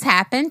 This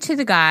happened to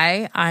the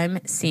guy I'm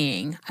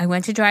seeing. I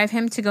went to drive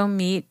him to go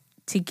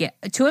get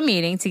to a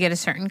meeting to get a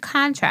certain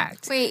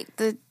contract. Wait,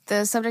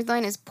 the subject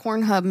line is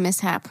Pornhub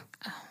mishap.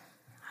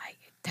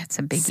 That's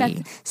a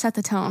biggie. Set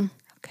the tone.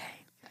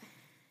 Okay.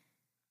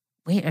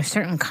 Wait, a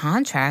certain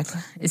contract?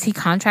 Is he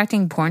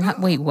contracting Pornhub?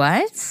 Wait,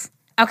 what?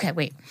 Okay,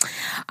 wait.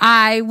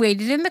 I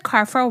waited in the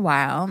car for a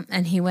while,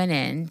 and he went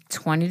in.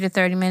 20 to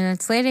 30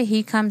 minutes later,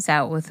 he comes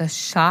out with a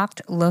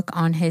shocked look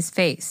on his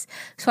face.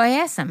 So I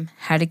asked him,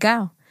 how'd it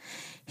go?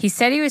 He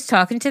said he was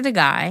talking to the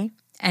guy,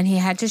 and he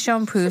had to show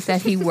him proof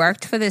that he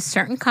worked for this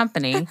certain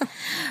company.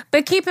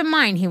 But keep in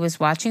mind, he was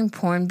watching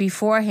porn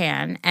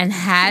beforehand and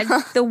had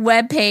the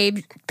web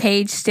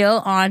page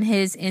still on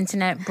his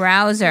internet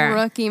browser.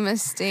 Rookie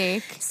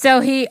mistake. So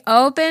he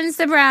opens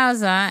the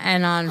browser,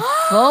 and on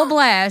full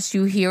blast,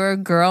 you hear a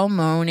girl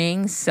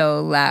moaning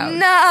so loud.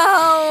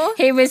 No.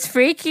 He was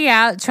freaking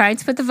out, trying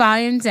to put the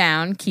volume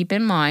down. Keep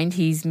in mind,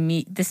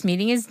 this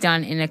meeting is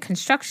done in a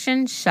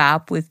construction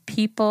shop with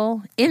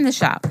people in the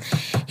shop.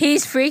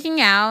 He's freaking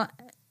out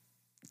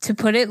to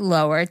put it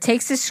lower,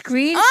 takes a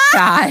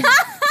screenshot.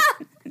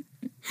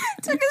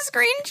 Took a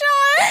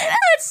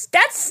screenshot.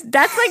 That's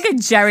like a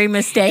Jerry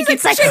mistake.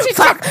 It's like, shit.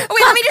 fuck.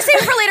 Wait, let me just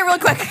save it for later real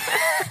quick.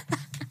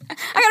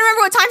 I gotta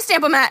remember what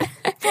timestamp I'm at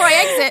before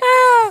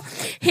I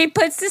exit. He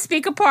puts the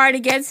speaker part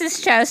against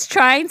his chest,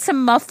 trying to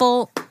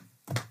muffle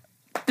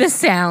the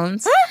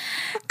sounds.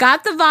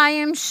 Got the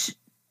volume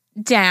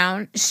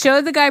down,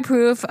 showed the guy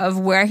proof of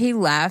where he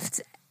left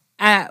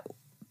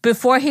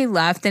before he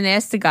left, and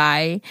asked the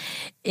guy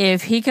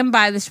if he can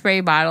buy the spray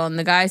bottle. And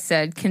the guy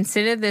said,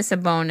 consider this a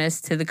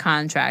bonus to the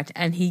contract.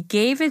 And he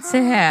gave it to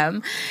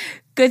him.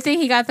 Good thing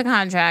he got the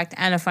contract,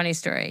 and a funny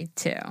story,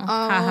 too. Ha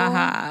ha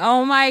ha.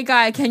 Oh, my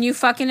God. Can you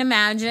fucking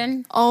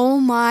imagine? Oh,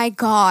 my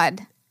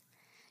God.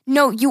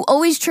 No, you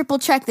always triple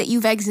check that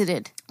you've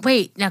exited.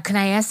 Wait, now, can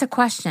I ask a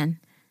question?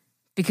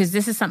 Because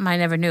this is something I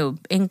never knew.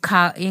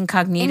 Incognito?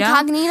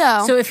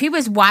 Incognito. So if he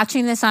was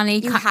watching this on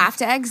You have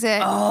to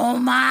exit. Oh,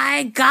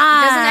 my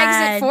God. It doesn't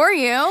exit for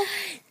you.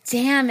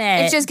 Damn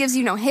it. It just gives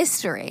you no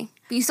history.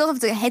 But you still have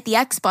to hit the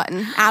X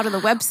button out of the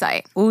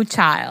website. Ooh,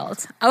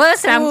 child. Oh,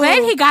 listen, I'm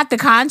glad he got the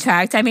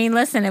contract. I mean,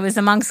 listen, it was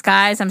amongst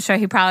guys. I'm sure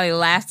he probably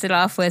laughed it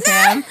off with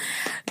him.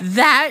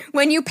 That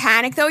When you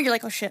panic, though, you're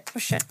like, oh, shit.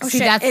 See,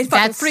 It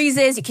fucking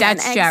freezes. You can't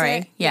That's exit.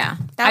 Jerry. Yeah.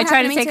 That I try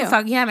happened to to me, take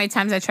too. how many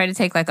times I try to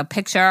take like a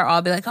picture, or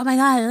I'll be like, oh my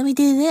God, let me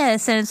do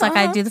this. And it's like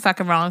I do the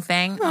fucking wrong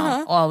thing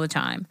all the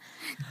time.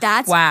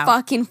 That's Wow.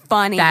 fucking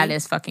funny. That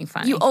is fucking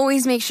funny. You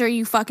always make sure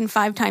you fucking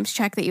 5 times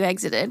check that you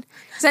exited.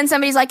 So then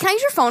somebody's like, can I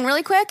use your phone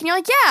really quick? And you're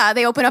like, yeah.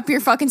 They open up your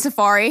fucking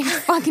Safari,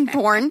 fucking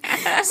porn.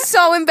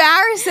 So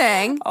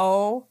embarrassing.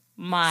 Oh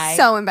my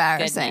So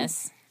embarrassing.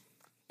 goodness.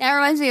 That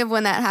reminds me of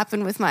when that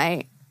happened with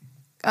my,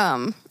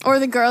 or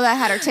the girl that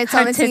had her tits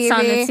on the TV. Tits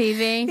on the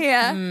TV?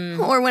 Yeah.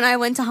 Or when I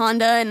went to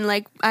Honda and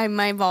like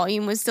my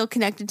volume was still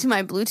connected to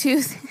my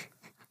Bluetooth.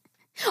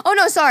 Oh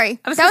no, sorry.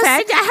 I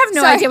have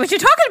no idea what you're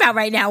talking about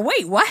right now.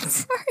 Wait, what?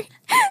 Sorry.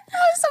 That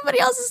was somebody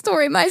else's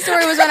story. My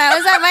story was when I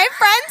was at my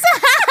friend's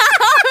house.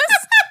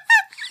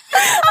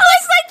 I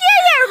was like,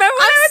 yeah, remember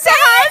when I was at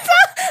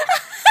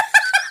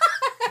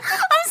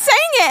I'm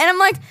saying it, and I'm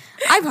like,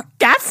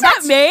 That's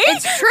not me.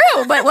 It's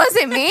true, but was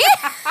it me?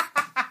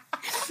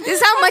 This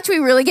is how much we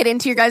really get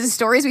into your guys'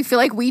 stories. We feel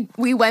like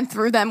we went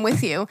through them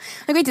with you.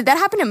 Like, wait, did that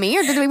happen to me,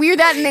 or did we read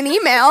that in an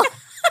email?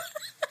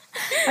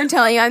 I'm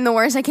telling you, I'm the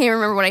worst. I can't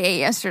remember what I ate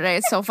yesterday.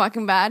 It's so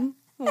fucking bad.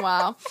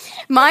 Wow.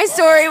 My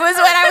story was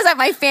when I was at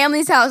my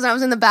family's house and I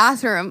was in the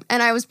bathroom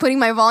and I was putting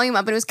my volume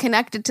up and it was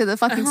connected to the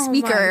fucking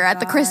speaker at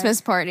the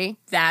Christmas party.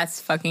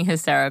 That's fucking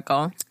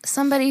hysterical.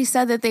 Somebody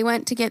said that they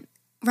went to get,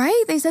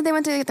 right? They said they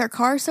went to get their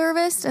car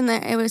serviced and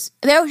then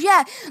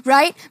yeah,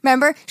 right?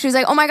 Remember? She was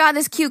like, oh my God,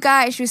 this cute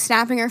guy. She was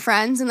snapping her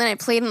friends and then it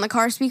played on the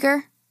car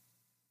speaker.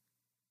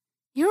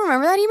 You don't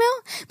remember that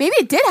email? Maybe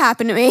it did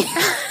happen to me.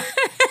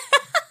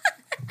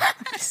 I'm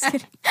just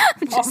kidding.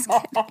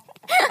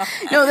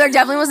 No, there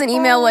definitely was an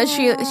email. Was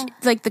she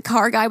like the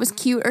car guy was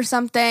cute or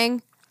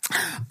something?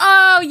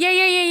 Oh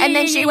yeah. And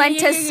then she went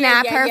to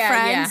snap her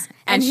friends,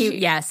 and she,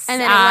 yes, and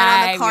then it went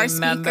on the car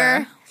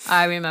remember. speaker.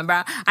 I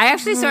remember. I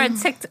actually saw a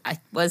TikTok.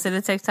 Was it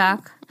a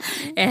TikTok?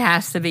 It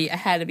has to be. It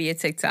had to be a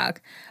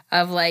TikTok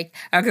of like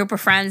a group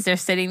of friends. They're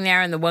sitting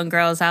there, and the one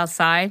girl's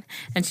outside,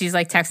 and she's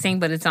like texting,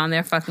 but it's on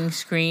their fucking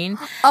screen.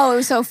 Oh, it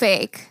was so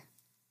fake.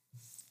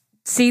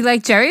 See,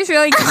 like Jerry's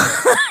really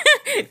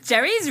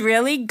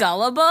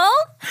gullible.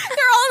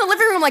 They're all in the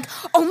living room like,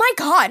 oh my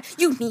God,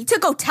 you need to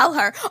go tell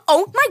her.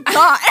 Oh my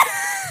God.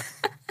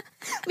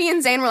 Me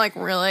and Zane were like,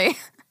 really?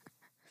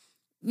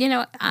 You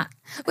know,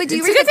 wait, do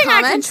you it's read a good the thing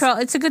comments?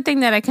 It's a good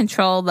thing that I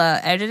control the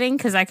editing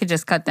because I could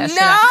just cut that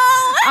shit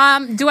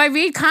out. Do I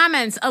read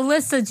comments?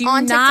 Alyssa, do you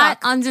On not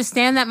TikTok.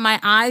 understand that my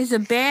eyes are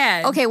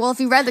bad? Okay, well, if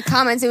you read the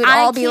comments, it would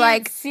all be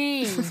like,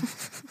 see.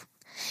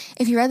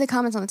 if you read the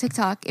comments on the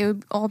TikTok, it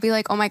would all be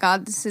like, oh my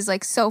God, this is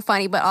like so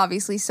funny, but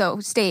obviously so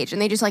staged.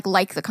 And they just like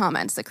the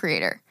comments, the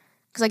creator.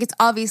 Because like it's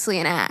obviously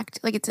an act.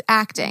 Like it's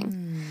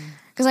acting.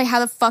 Because, like, how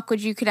the fuck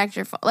would you connect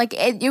your phone? Like,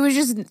 it was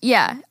just,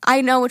 yeah.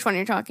 I know which one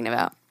you're talking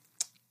about.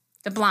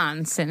 The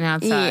blondes sitting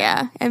outside.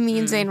 Yeah. And me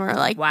and Zayn were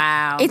like,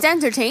 wow. It's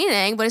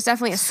entertaining, but it's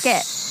definitely a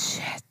skit.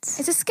 Shit.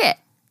 It's a skit.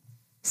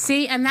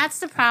 See, and that's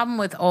the problem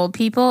with old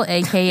people,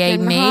 a.k.a.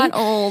 You're me. not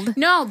old.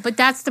 No, but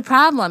that's the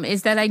problem,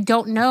 is that I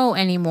don't know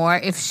anymore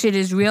if shit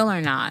is real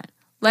or not.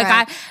 Like,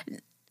 Right.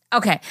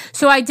 Okay,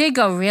 so I did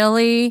go,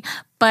 really?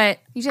 But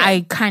You did.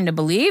 I kind of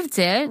believed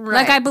it. Right.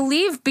 Like, I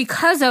believe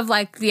because of,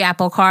 like, the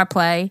Apple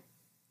CarPlay.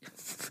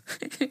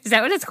 Is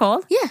that what it's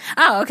called? Yeah.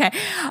 Oh, okay.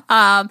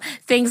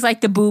 Things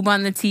like the boob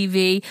on the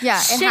TV. Yeah,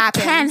 it Shit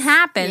happens. can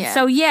happen. Yeah.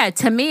 So, yeah,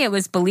 to me, it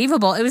was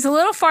believable. It was a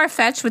little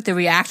far-fetched with the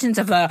reactions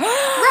of the...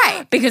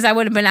 Right. Because I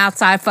would have been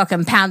outside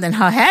fucking pounding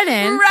her head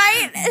in.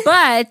 Right.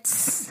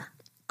 But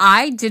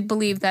I did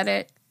believe that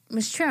it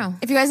was true.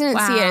 If you guys didn't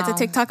see it, it's a Wow.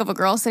 TikTok of a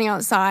girl sitting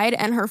outside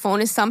and her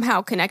phone is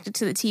somehow connected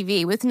to the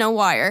TV with no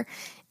wire.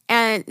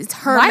 And it's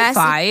her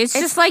Wi-Fi. It's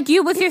just like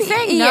you with your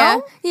thing, Yeah.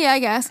 no? Yeah, I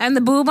guess. And the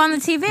boob on the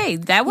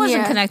TV. That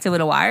wasn't Yeah. connected with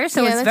a wire,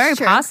 so Yeah, it's that's very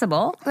true.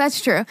 possible. That's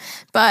true.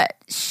 But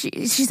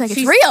she's like,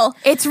 it's real.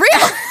 It's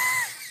real.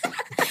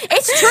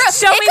 It's true.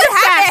 Show It me could the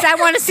facts. happen.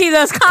 I want to see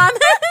those comments.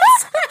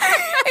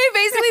 It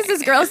basically is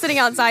this girl sitting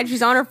outside.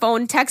 She's on her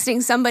phone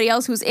texting somebody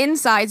else who's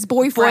inside's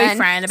boyfriend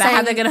Boyfriend about how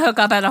saying- they're going to hook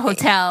up at a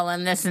hotel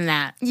and this and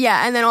that.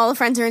 Yeah, and then all the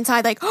friends are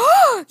inside like,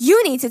 oh,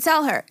 you need to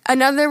tell her.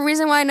 Another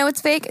reason why I know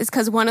it's fake is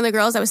because one of the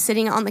girls that was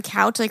sitting on the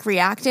couch like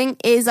reacting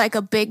is like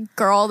a big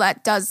girl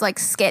that does like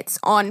skits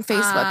on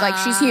Facebook. Like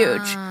she's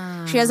huge.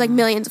 She has like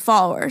millions of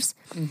followers.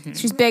 Mm-hmm.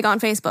 She's big on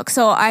Facebook.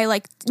 So I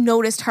like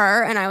noticed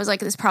her and I was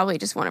like, this is probably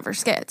just one of her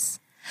skits.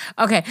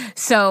 Okay,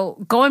 so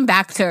going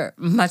back to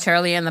much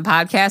earlier in the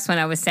podcast when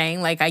I was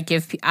saying like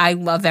I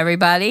love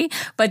everybody,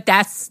 but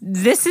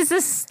this is a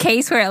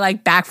case where it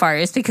like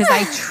backfires because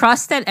I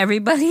trust that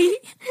everybody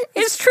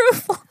is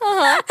truthful.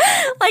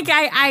 Like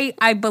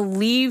I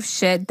believe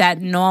shit that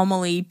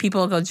normally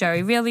people go,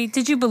 Jerry, really?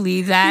 Did you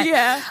believe that?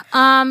 Yeah.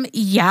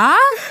 Yeah,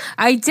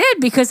 I did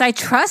because I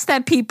trust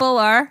that people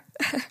are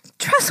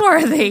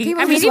trustworthy.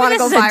 People I mean, just even wanna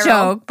this go is viral. a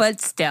joke,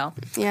 but still.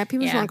 Yeah,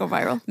 people just Yeah. want to go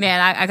viral. Man,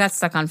 I got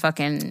stuck on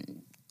fucking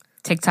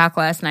TikTok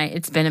last night.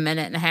 It's been a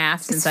minute and a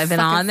half since I've been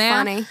fucking on there.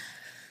 Funny.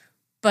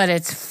 But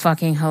it's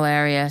fucking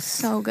hilarious.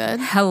 So good.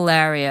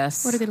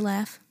 Hilarious. What a good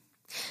laugh.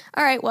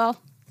 All right, well,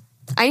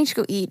 I need to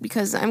go eat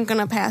because I'm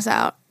going to pass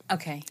out.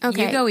 Okay.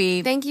 Okay. You go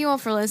eat. Thank you all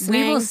for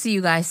listening. We will see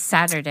you guys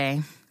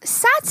Saturday.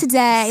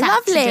 Saturday.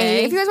 Lovely.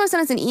 Saturday. If you guys want to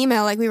send us an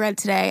email like we read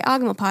today,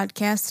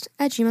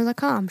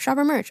 agahmilpodcast@gmail.com. Shop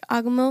our merch.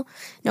 Agahmil.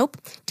 Nope.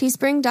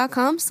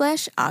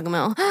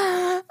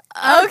 Teespring.com/agahmil.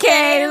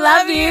 Okay.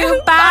 Love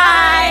you.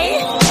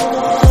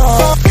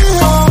 Bye.